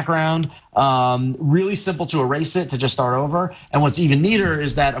as a background. Really simple to erase it, to just start over. And what's even neater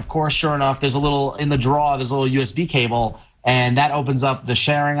is that, of course, sure enough, there's a little USB cable, and that opens up the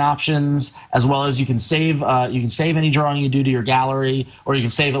sharing options, as well as you can save any drawing you do to your gallery, or you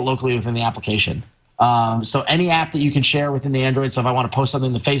can save it locally within the application. So any app that you can share within the Android. So if I want to post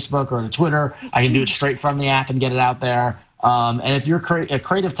something to Facebook or to Twitter, I can do it straight from the app and get it out there. And if you're a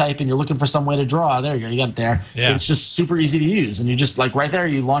creative type and you're looking for some way to draw, there you go, you got it there. Yeah. It's just super easy to use, and you just right there,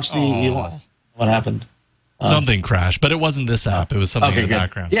 you launch what happened? Something crashed, but it wasn't this app. It was something in the good.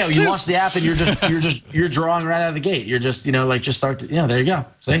 background. Yeah, you launch the app and you're drawing right out of the gate. You're just just start to, there you go.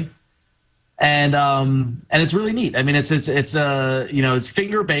 See? And it's really neat. I mean, it's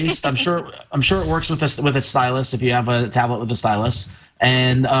finger based. I'm sure it works with a stylus if you have a tablet with a stylus.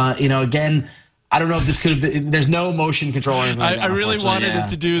 And again, I don't know if this could have been. There's no motion control or anything like that. I really wanted it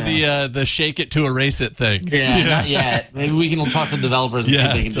to do the shake it to erase it thing. Yeah, not yet. Maybe we can talk to the developers and see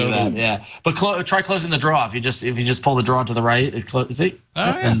if they can totally. do that. Yeah, but try closing the drawer. If you just pull the drawer to the right,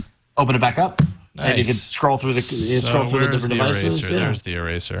 and open it back up. Nice. And you can scroll through the different devices. Eraser? Yeah. There's the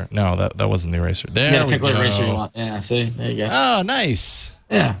eraser. No, that wasn't the eraser. There Yeah, we pick what go. eraser you want. Yeah, see, there you go. Oh, nice.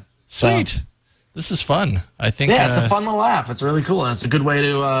 Yeah, Sweet. This is fun. I think. Yeah, it's a fun little app. It's really cool, and it's a good way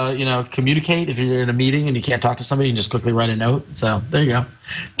to communicate. If you're in a meeting and you can't talk to somebody, you can just quickly write a note. So there you go.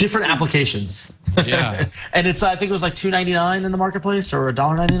 Different applications. Yeah. And it's I think it was like $2.99 in the marketplace or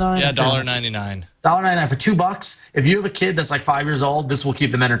 $1.99. Yeah, $1.99. $1.99 for $2. If you have a kid that's like 5 years old, this will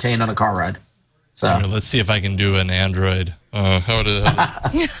keep them entertained on a car ride. So Let's see if I can do an Android. How's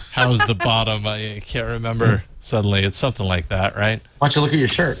the bottom? I can't remember. Suddenly, it's something like that, right? why don't you look at your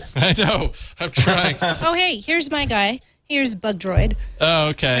shirt? I know. I'm trying. Oh, hey, here's my guy. Here's Bug Droid. Oh,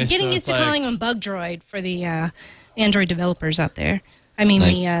 okay. I'm getting used to calling him Bug Droid for the Android developers out there. I mean,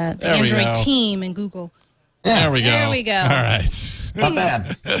 Nice. the There we Android go. team and Google. Yeah, There we go. There we go. All right. not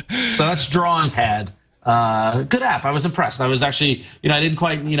bad. So that's Drawing Pad. Good app. I was impressed. I was actually, I didn't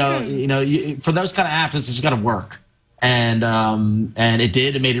quite, for those kind of apps, it's just got to work. And it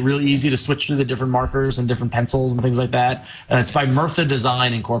did. It made it really easy to switch through the different markers and different pencils and things like that. And it's by Mirtha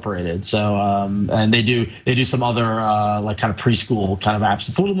Design Incorporated. So and they do some other like kind of preschool kind of apps.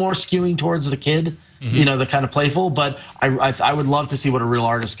 It's a little more skewing towards the kid, the kind of playful. But I would love to see what a real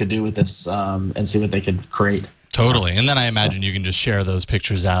artist could do with this and see what they could create. Totally. And then I imagine you can just share those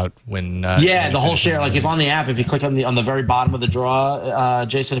pictures out when when The you whole finish share. them. Like if on the app, if you click on the very bottom of the draw,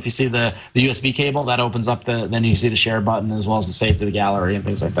 Jason, if you see the USB cable, that opens up then you see the share button as well as the save to the gallery and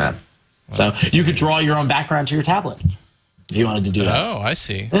things like that. So you could draw your own background to your tablet if you wanted to do that. Oh, I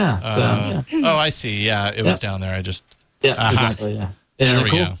see. Yeah. Oh, I see. Yeah, it was down there. I just. Yeah, exactly. Yeah. There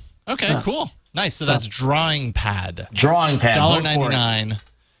we cool? go. Okay, cool. Nice. So that's Drawing Pad. Drawing Pad. Vote for it. $1.99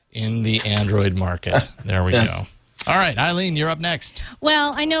 in the Android market. There we Yes. go. All right, Eileen, you're up next.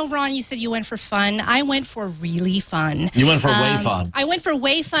 Well, I know, Ron, you said you went for fun. I went for really fun. You went for way fun. I went for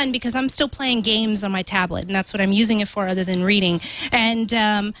way fun because I'm still playing games on my tablet, and that's what I'm using it for other than reading.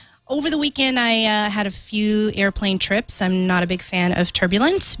 And over the weekend, I had a few airplane trips. I'm not a big fan of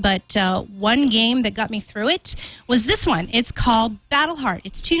turbulence, but one game that got me through it was this one. It's called Battleheart.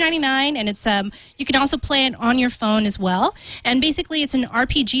 It's $2.99, and it's you can also play it on your phone as well. And basically, it's an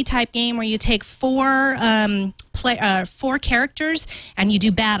RPG type game where you take four characters and you do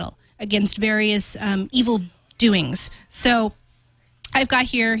battle against various evil doings. So I've got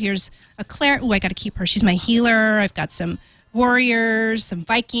here's a Claire. Oh, I got to keep her. She's my healer. I've got some warriors, some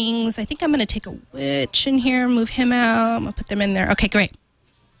Vikings. I think I'm going to take a witch in here, move him out. I'm going to put them in there. Okay, great.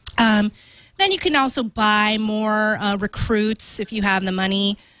 Then you can also buy more recruits if you have the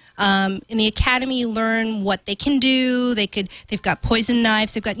money. In the academy, you learn what they can do. They've got poison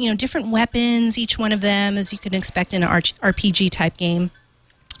knives. They've got different weapons. Each one of them, as you can expect in an RPG type game.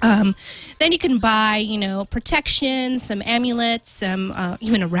 Then you can buy protection, some amulets, some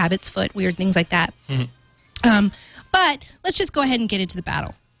even a rabbit's foot, weird things like that. But let's just go ahead and get into the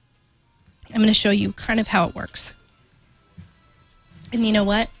battle. I'm going to show you kind of how it works. And you know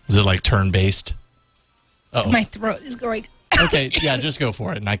what? Is it like turn-based? Uh-oh. My throat is going. Okay, yeah, just go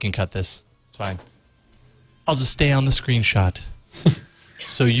for it, and I can cut this. It's fine. I'll just stay on the screenshot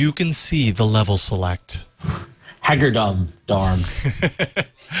so you can see the level select. Haggardum, darn.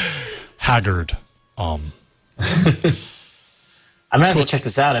 Haggard. I'm going to have to check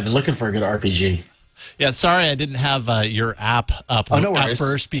this out. I've been looking for a good RPG. Yeah, sorry I didn't have your app up no at worries.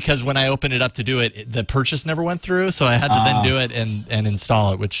 first because when I opened it up to do it, the purchase never went through. So I had to then do it and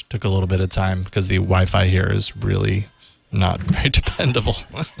install it, which took a little bit of time because the Wi-Fi here is really not very dependable.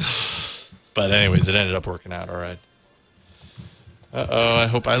 But anyways, it ended up working out all right. Uh-oh, I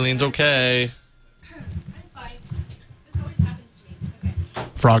hope Eileen's okay. I'm fine. This always happens to me. Okay.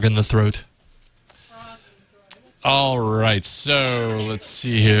 Frog in the throat. All right, so let's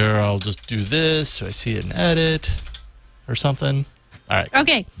see here. I'll just do this so I see it in edit or something. All right.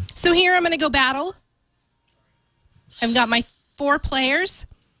 Okay, so here I'm going to go battle. I've got my 4 players.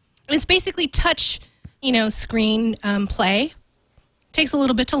 And it's basically touch, screen play. Takes a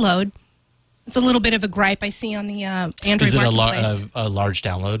little bit to load. It's a little bit of a gripe I see on the Android Is it marketplace. a large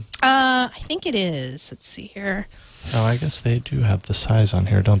download? I think it is. Let's see here. Oh, I guess they do have the size on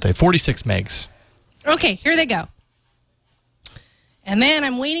here, don't they? 46 megs. Okay, here they go. And then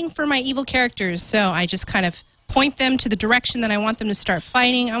I'm waiting for my evil characters, so I just kind of point them to the direction that I want them to start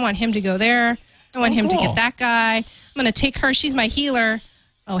fighting. I want him to go there. I want him to cool. get that guy. I'm going to take her. She's my healer.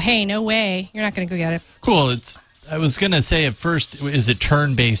 Oh, hey, no way. You're not going to go get it. Cool. I was going to say at first, is it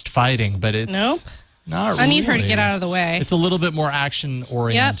turn-based fighting, but it's Nope. not I need her to really. get out of the way. It's a little bit more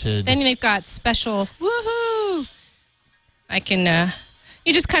action-oriented. Yep. Then they've got special, woohoo. I can,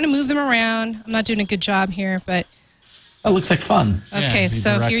 you just kind of move them around. I'm not doing a good job here, but That looks like fun. okay, you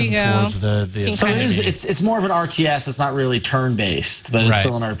so direct here you them go. towards the So kind of- it's more of an RTS. It's not really turn-based, but it's Right.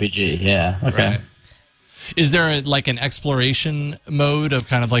 still an RPG. Yeah. Okay. Right. Is there like an exploration mode of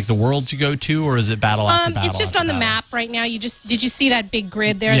kind of like the worlds you go to, or is it battle after battle? It's just on the map right now. Did you see that big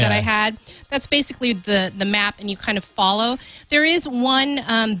grid there that I had? That's basically the map, and you kind of follow. There is one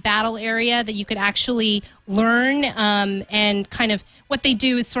battle area that you could actually learn, and kind of what they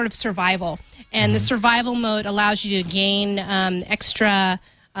do is sort of survival. And the survival mode allows you to gain extra,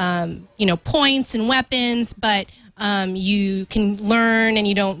 points and weapons, but you can learn, and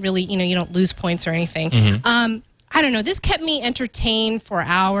you don't really, you don't lose points or anything. I don't know. This kept me entertained for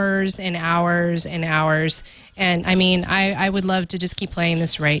hours and hours and hours. And I mean, I would love to just keep playing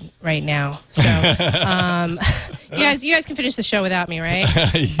this right now. So, you guys can finish the show without me, right?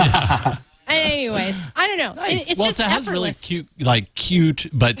 Yeah. Anyways, I don't know. Nice. It's well, just it has effortless. really cute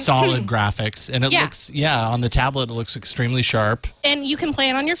but solid graphics, and it looks on the tablet it looks extremely sharp. And you can play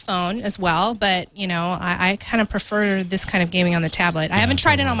it on your phone as well, but I kind of prefer this kind of gaming on the tablet. I haven't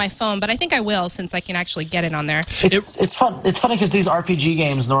tried it on my phone, but I think I will since I can actually get it on there. It's fun. It's funny because these RPG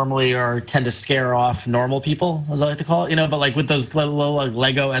games normally tend to scare off normal people, as I like to call it. But like with those little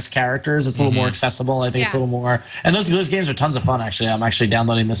Lego-esque characters, it's a little more accessible. I think it's a little more. And those games are tons of fun. Actually, I'm actually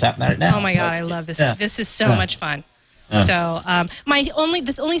downloading this app right now. Oh my God, I love this. Yeah. This is so much fun. So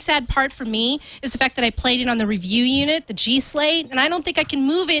this only sad part for me is the fact that I played it on the review unit, the G Slate, and I don't think I can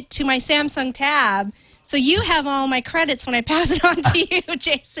move it to my Samsung Tab. So you have all my credits when I pass it on to you,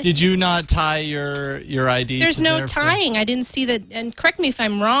 Jason. Did you not tie your ID? There's no tying. I didn't see that. And correct me if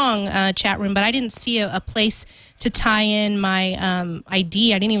I'm wrong, chat room, but I didn't see a place to tie in my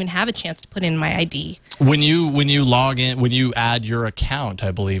ID. I didn't even have a chance to put in my ID. When you log in, when you add your account,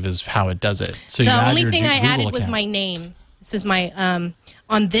 I believe is how it does it. So the only thing I added was my name. This is my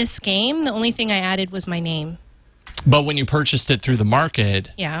on this game. The only thing I added was my name. But when you purchased it through the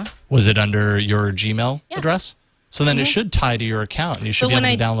market, was it under your Gmail address? So then it should tie to your account, and you should be able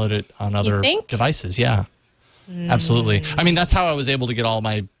to download it on other devices. Yeah, absolutely. I mean, that's how I was able to get all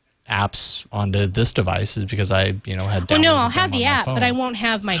my apps onto this device, is because I, had downloaded Well, no, I'll have the app, but I won't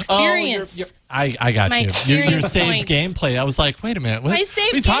have my experience. I got you. Your saved points. gameplay. I was like, wait a minute. What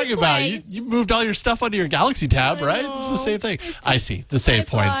are you talking about? You moved all your stuff onto your Galaxy tab, right? It's the same thing. I see. The save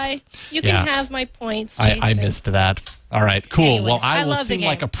points. You can have my points, Jason. I missed that. All right, cool. Anyways, well, I will seem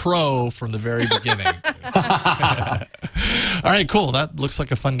like a pro from the very beginning. All right, cool. That looks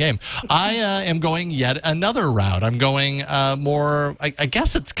like a fun game. I am going yet another route. I'm going more, I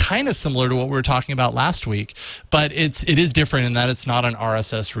guess it's kind of similar to what we were talking about last week, but it is different in that it's not an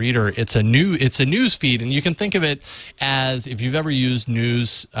RSS reader. It's a news feed, and you can think of it as, if you've ever used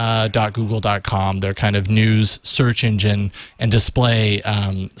news.google.com, their kind of news search engine and display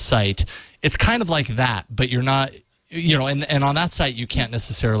site. It's kind of like that, but you're not... and on that site, you can't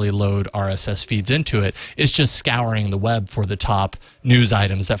necessarily load RSS feeds into it. It's just scouring the web for the top news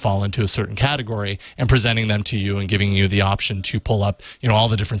items that fall into a certain category and presenting them to you and giving you the option to pull up, all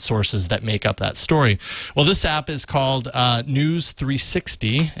the different sources that make up that story. Well, this app is called News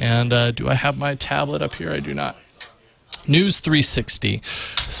 360. And do I have my tablet up here? I do not. News 360.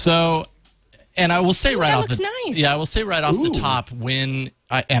 So, and I will say right off the nice. I will say right off the top, when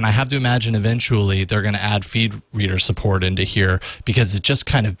and I have to imagine eventually they're going to add feed reader support into here, because it's just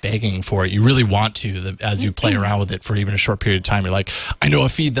kind of begging for it. You really want to, as you play around with it for even a short period of time. You're like, I know a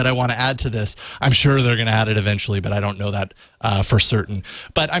feed that I want to add to this. I'm sure they're going to add it eventually, but I don't know that for certain.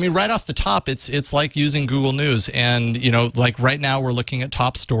 But I mean, right off the top, it's like using Google News. And, like right now we're looking at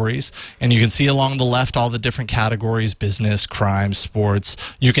top stories, and you can see along the left all the different categories: business, crime, sports.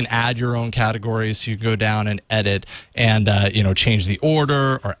 You can add your own categories. So you can go down and edit and, change the order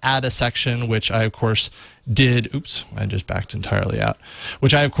or add a section, which I, of course, did. Oops, I just backed entirely out.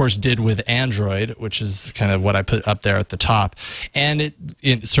 Which I, of course, did with Android, which is kind of what I put up there at the top. And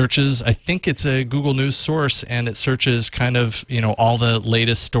it searches, I think it's a Google News source, and it searches kind of, all the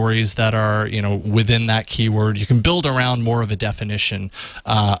latest stories that are, within that keyword. You can build around more of a definition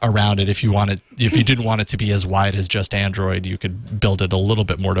around it if you wanted. If you didn't want it to be as wide as just Android, you could build it a little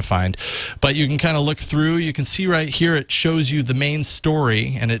bit more defined. But you can kind of look through. You can see right here, it shows you the main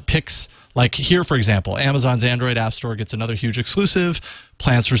story, and it picks. Like here, for example, Amazon's Android App Store gets another huge exclusive,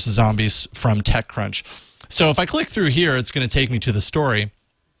 Plants vs. Zombies from TechCrunch. So if I click through here, it's going to take me to the story,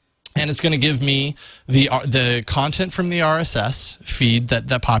 and it's going to give me the content from the RSS feed that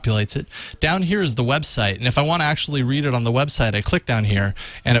populates it. Down here is the website, and if I want to actually read it on the website, I click down here,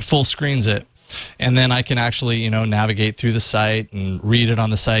 and it full screens it. And then I can actually, navigate through the site and read it on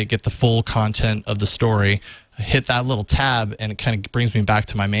the site, get the full content of the story hit that little tab, and it kind of brings me back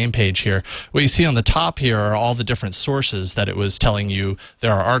to my main page here. What you see on the top here are all the different sources that it was telling you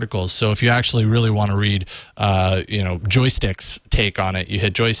there are articles. So if you actually really want to read, Joystick's take on it, you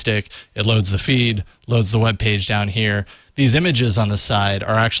hit Joystick, it loads the feed, loads the web page down here. These images on the side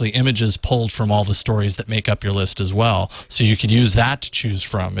are actually images pulled from all the stories that make up your list as well. So you could use that to choose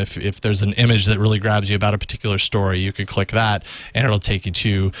from. If there's an image that really grabs you about a particular story, you could click that and it'll take you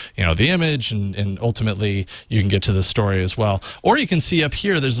to, the image, and ultimately you can get to the story as well. Or you can see up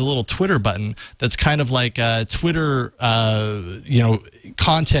here, there's a little Twitter button that's kind of like Twitter,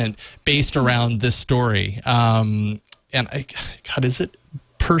 content based around this story. Is it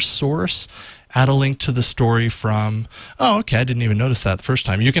per source? Add a link to the story from, I didn't even notice that the first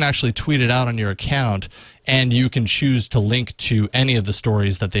time. You can actually tweet it out on your account, and you can choose to link to any of the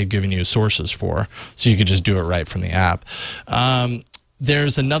stories that they've given you sources for. So you could just do it right from the app.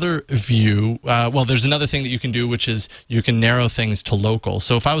 There's another view. There's another thing that you can do, which is you can narrow things to local.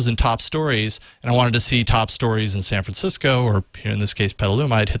 So if I was in top stories and I wanted to see top stories in San Francisco, or here in this case,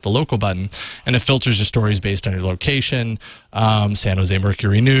 Petaluma, I'd hit the local button, and it filters your stories based on your location. San Jose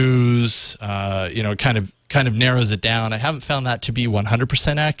Mercury News, kind of narrows it down. I haven't found that to be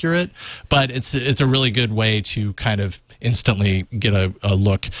 100% accurate, but it's a really good way to kind of instantly get a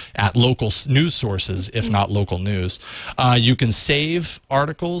look at local news sources, if not local news. You can save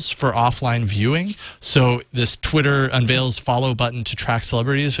articles for offline viewing. So this Twitter unveils follow button to track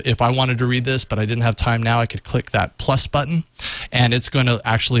celebrities. If I wanted to read this, but I didn't have time now, I could click that plus button, and it's going to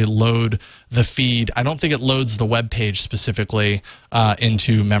actually load the feed. I don't think it loads the web page specifically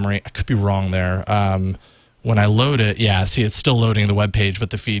into memory. I could be wrong there. When I load it, it's still loading the web page, but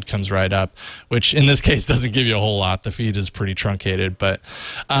the feed comes right up, which in this case doesn't give you a whole lot. The feed is pretty truncated, but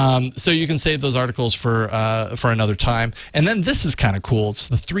so you can save those articles for another time. And then this is kind of cool. It's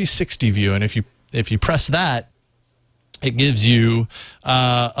the 360 view, and if you press that, it gives you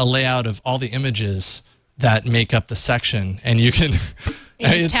a layout of all the images that make up the section, and you can.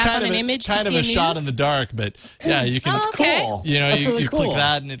 It's kind of an image kind of a shot in the dark, but yeah, you can. That's cool. That's really cool. Click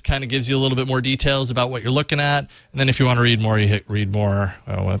that, and it kind of gives you a little bit more details about what you're looking at. And then if you want to read more, you hit read more.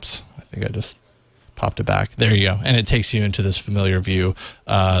 Oh, whoops! I think I just popped it back. There you go, and it takes you into this familiar view,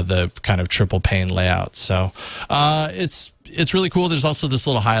 the kind of triple pane layout. So it's really cool. There's also this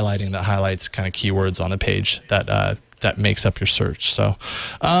little highlighting that highlights kind of keywords on a page that makes up your search. So.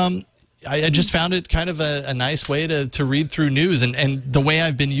 I just found it kind of a nice way to read through news, and the way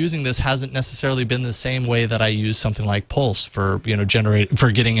I've been using this hasn't necessarily been the same way that I use something like Pulse for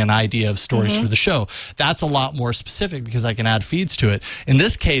getting an idea of stories for the show. That's a lot more specific because I can add feeds to it. In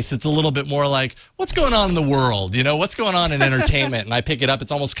this case, it's a little bit more like what's going on in the world, what's going on in entertainment, and I pick it up.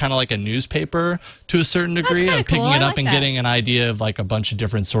 It's almost kind of like a newspaper to a certain degree. I'm picking it up and getting an idea of like a bunch of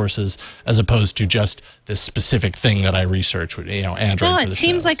different sources as opposed to just this specific thing that I research with Android. No, for the it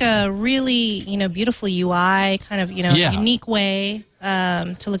seems show, like a really beautiful UI, kind of unique way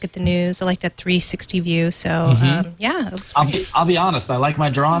to look at the news. I like that 360 view. So it looks great. I'll be honest. I like my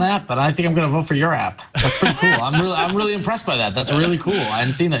Drawn app, but I think I'm going to vote for your app. That's pretty cool. I'm really impressed by that. That's really cool. I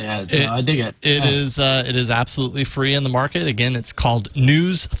hadn't seen that yet, so I dig it. It is absolutely free in the market. Again, it's called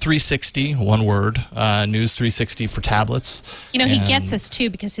News 360, one word. News 360 for tablets. He gets us too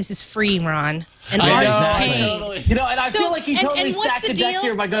because this is free, Ron. And I ours know, is paid. totally. And I feel like he totally stacked the deck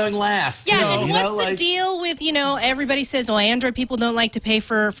here by going last. Yeah, and what's the deal with everybody says, well, Android people don't like to pay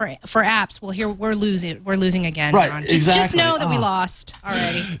for apps. Well, here we're losing again. Right, Ron. exactly. Just know that we lost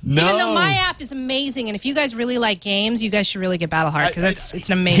already. No. Even though my app is amazing, and if you guys really like games, you guys should really get Battleheart because it's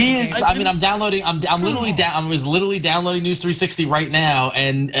an amazing game. I'm downloading. I was literally downloading News 360 right now,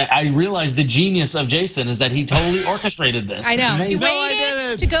 and I realized the genius of Jason is that he totally orchestrated this. I know. He Amazing.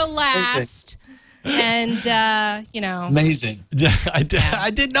 waited to go last. And amazing. I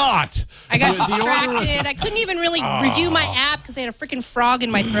did not. I got distracted. I couldn't even really review my app because I had a freaking frog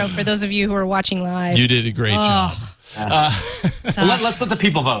in my throat. For those of you who are watching live, You did a great job. Let's let the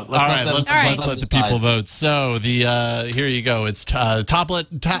people vote. Let's let the people vote. So here you go. It's tablet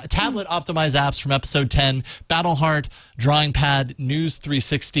optimized apps from episode 10. Battleheart, Drawing Pad, News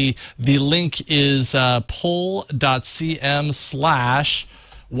 360. The link is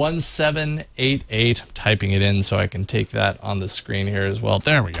poll.cm/1788. I'm typing it in so I can take that on the screen here as well.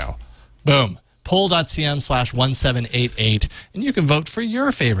 There we go. Boom. Poll.cm/1788. And you can vote for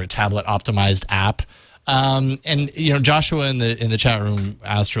your favorite tablet optimized app. And Joshua in the chat room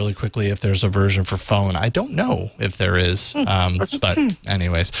asked really quickly if there's a version for phone. I don't know if there is. But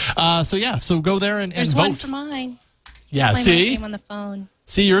anyways. So go there and there's vote. one for mine. Yeah, Play see? my game on the phone.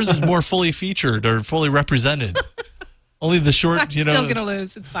 See, yours is more fully featured or fully represented. Only the short, I'm still gonna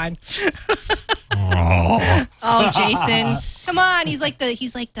lose. It's fine. Oh, Jason, come on! He's like the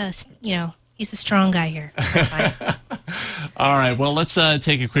he's the strong guy here. That's fine. All right, well, let's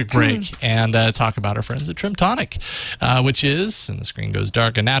take a quick break and talk about our friends at Trim Tonic, which is, and the screen goes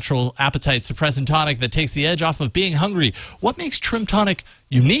dark, a natural appetite suppressant tonic that takes the edge off of being hungry. What makes Trim Tonic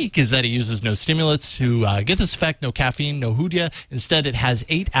unique is that it uses no stimulants to get this effect, no caffeine, no hoodia. Instead, it has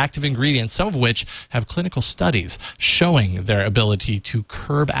 8 active ingredients, some of which have clinical studies showing their ability to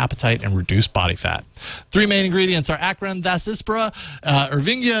curb appetite and reduce body fat. 3 main ingredients are Acron dasyspora,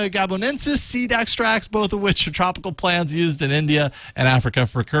 Ervingia gabonensis seed extracts, both of which are tropical plants used in India and Africa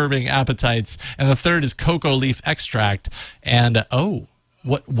for curbing appetites. And the third is cocoa leaf extract. And,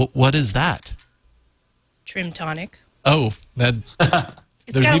 what is that? Trim Tonic. Oh, that...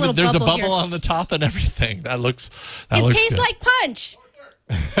 It's got a little there's a bubble bubble here. on the top and everything. That looks It tastes good. like punch.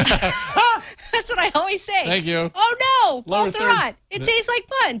 That's what I always say. Thank you. Oh no, Lower Walter third. on. It tastes like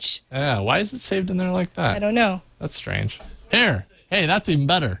punch. Yeah, why is it saved in there like that? I don't know. That's strange. Here. Hey, that's even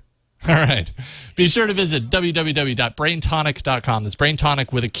better. All right. Be sure to visit www.braintonic.com. That's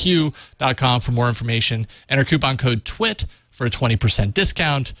braintonic with a Q.com for more information. Enter coupon code TWIT for a 20%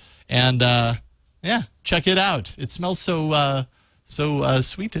 discount. And, yeah, check it out. It smells so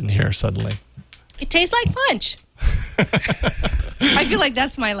sweet in here suddenly. It tastes like punch. I feel like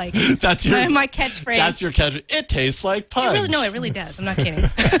that's my That's your my catchphrase. That's your catch. It tastes like punch. It really does. I'm not kidding.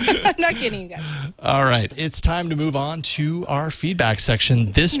 I'm not kidding, you guys. All right, it's time to move on to our feedback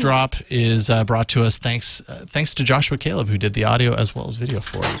section. This drop is brought to us thanks to Joshua Caleb, who did the audio as well as video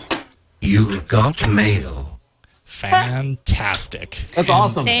for it. You've got mail. Fantastic. That's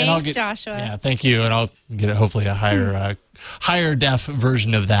awesome. Thanks, Joshua. Yeah, thank you, and I'll get hopefully a higher def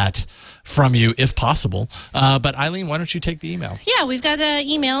version of that from you if possible. But Eileen, why don't you take the email? Yeah, we've got an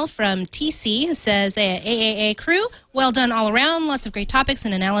email from TC who says, AAA crew, well done all around. Lots of great topics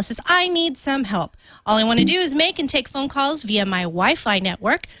and analysis. I need some help. All I want to do is make and take phone calls via my Wi-Fi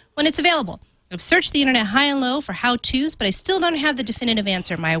network when it's available. I've searched the internet high and low for how-tos, but I still don't have the definitive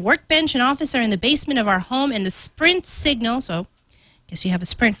answer. My workbench and office are in the basement of our home, and the Sprint signal, so I guess you have a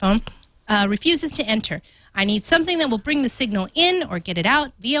Sprint phone, refuses to enter. I need something that will bring the signal in or get it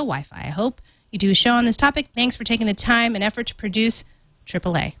out via Wi-Fi. I hope you do a show on this topic. Thanks for taking the time and effort to produce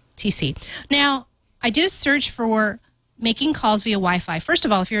AAA, TC. Now, I did a search for making calls via Wi-Fi. First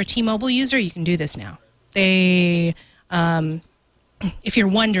of all, if you're a T-Mobile user, you can do this now. If you're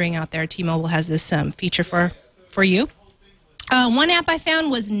wondering out there, T-Mobile has this feature for you. One app I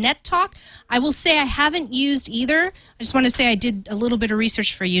found was NetTalk. I will say I haven't used either. I just want to say I did a little bit of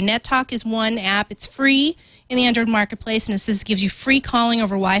research for you. NetTalk is one app. It's free in the Android marketplace, and it says it gives you free calling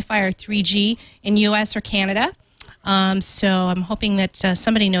over Wi-Fi or 3G in U.S. or Canada. So I'm hoping that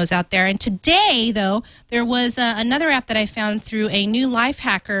somebody knows out there. And today, though, there was another app that I found through a new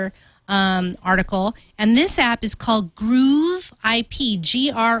Lifehacker article, and this app is called Groove IP,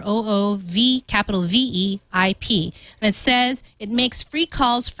 Groov, capital VEIP, and it says it makes free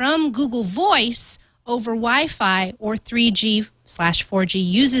calls from Google Voice over Wi-Fi or 3G/4G,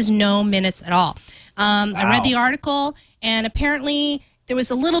 uses no minutes at all. I read the article, and apparently there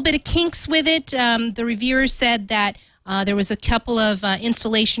was a little bit of kinks with it. The reviewers said that there was a couple of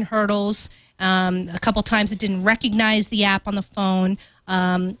installation hurdles. A couple times it didn't recognize the app on the phone.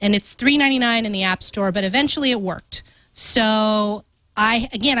 And it's $3.99 in the App Store, but eventually it worked. So I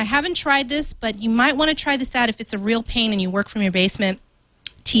haven't tried this, but you might want to try this out if it's a real pain and you work from your basement,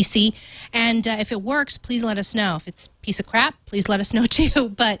 TC. And if it works, please let us know. If it's a piece of crap, please let us know too.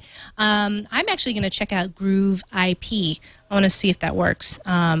 But I'm actually going to check out Groove IP. I want to see if that works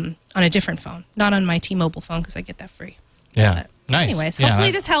on a different phone, not on my T-Mobile phone because I get that free. Yeah, But nice. Anyways, Yeah,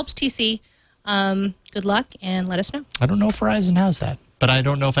 hopefully this helps, TC. Good luck, and let us know. I don't know if Verizon has that, but I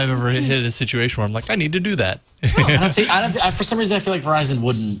don't know if I've ever hit a situation where I'm like, I need to do that. For some reason, I feel like Verizon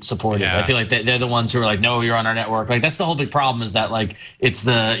wouldn't support it. Yeah. I feel like they're the ones who are like, no, you're on our network. Like that's the whole big problem is that like it's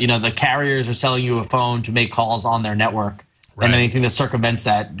the carriers are selling you a phone to make calls on their network, Right. and anything that circumvents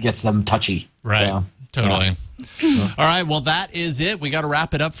that gets them touchy. Right. So, Totally. All right. Well, that is it. We got to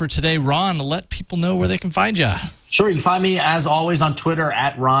wrap it up for today. Ron, let people know where they can find you. Sure. You can find me, as always, on Twitter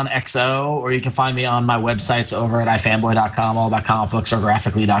at RonXO, or you can find me on my websites over at ifanboy.com, all about comic books, or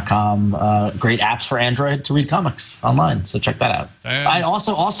graphically.com. Great apps for Android to read comics online. So check that out. I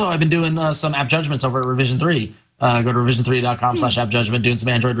also I've been doing some app judgments over at Revision 3. Go to revision3.com/app judgment, doing some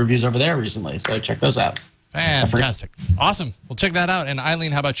Android reviews over there recently. So check those out. Fantastic. Awesome. Well, check that out. And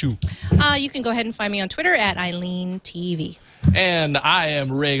Eileen, how about you? You can go ahead and find me on Twitter at EileenTV. And I am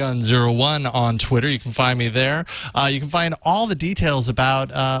Raygun01 on Twitter. You can find me there. You can find all the details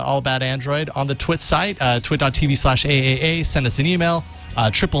about All About Android on the Twit site, twit.tv/AAA. Send us an email.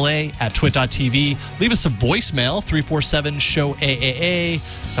 AAA@twit.tv. Leave us a voicemail, 347-SHOW-AAA.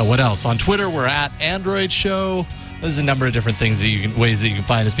 What else? On Twitter, we're at Android Show. There's a number of different ways that you can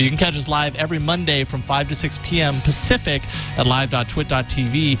find us. But you can catch us live every Monday from 5 to 6 p.m. Pacific at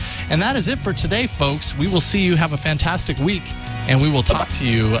live.twit.tv. And that is it for today, folks. We will see you. Have a fantastic week. And we will talk to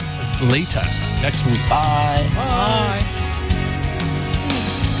you later next week. Bye. Bye.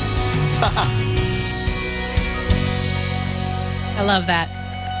 I love that.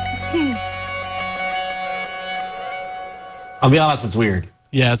 I'll be honest, it's weird.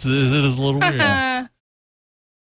 Yeah, it is a little weird.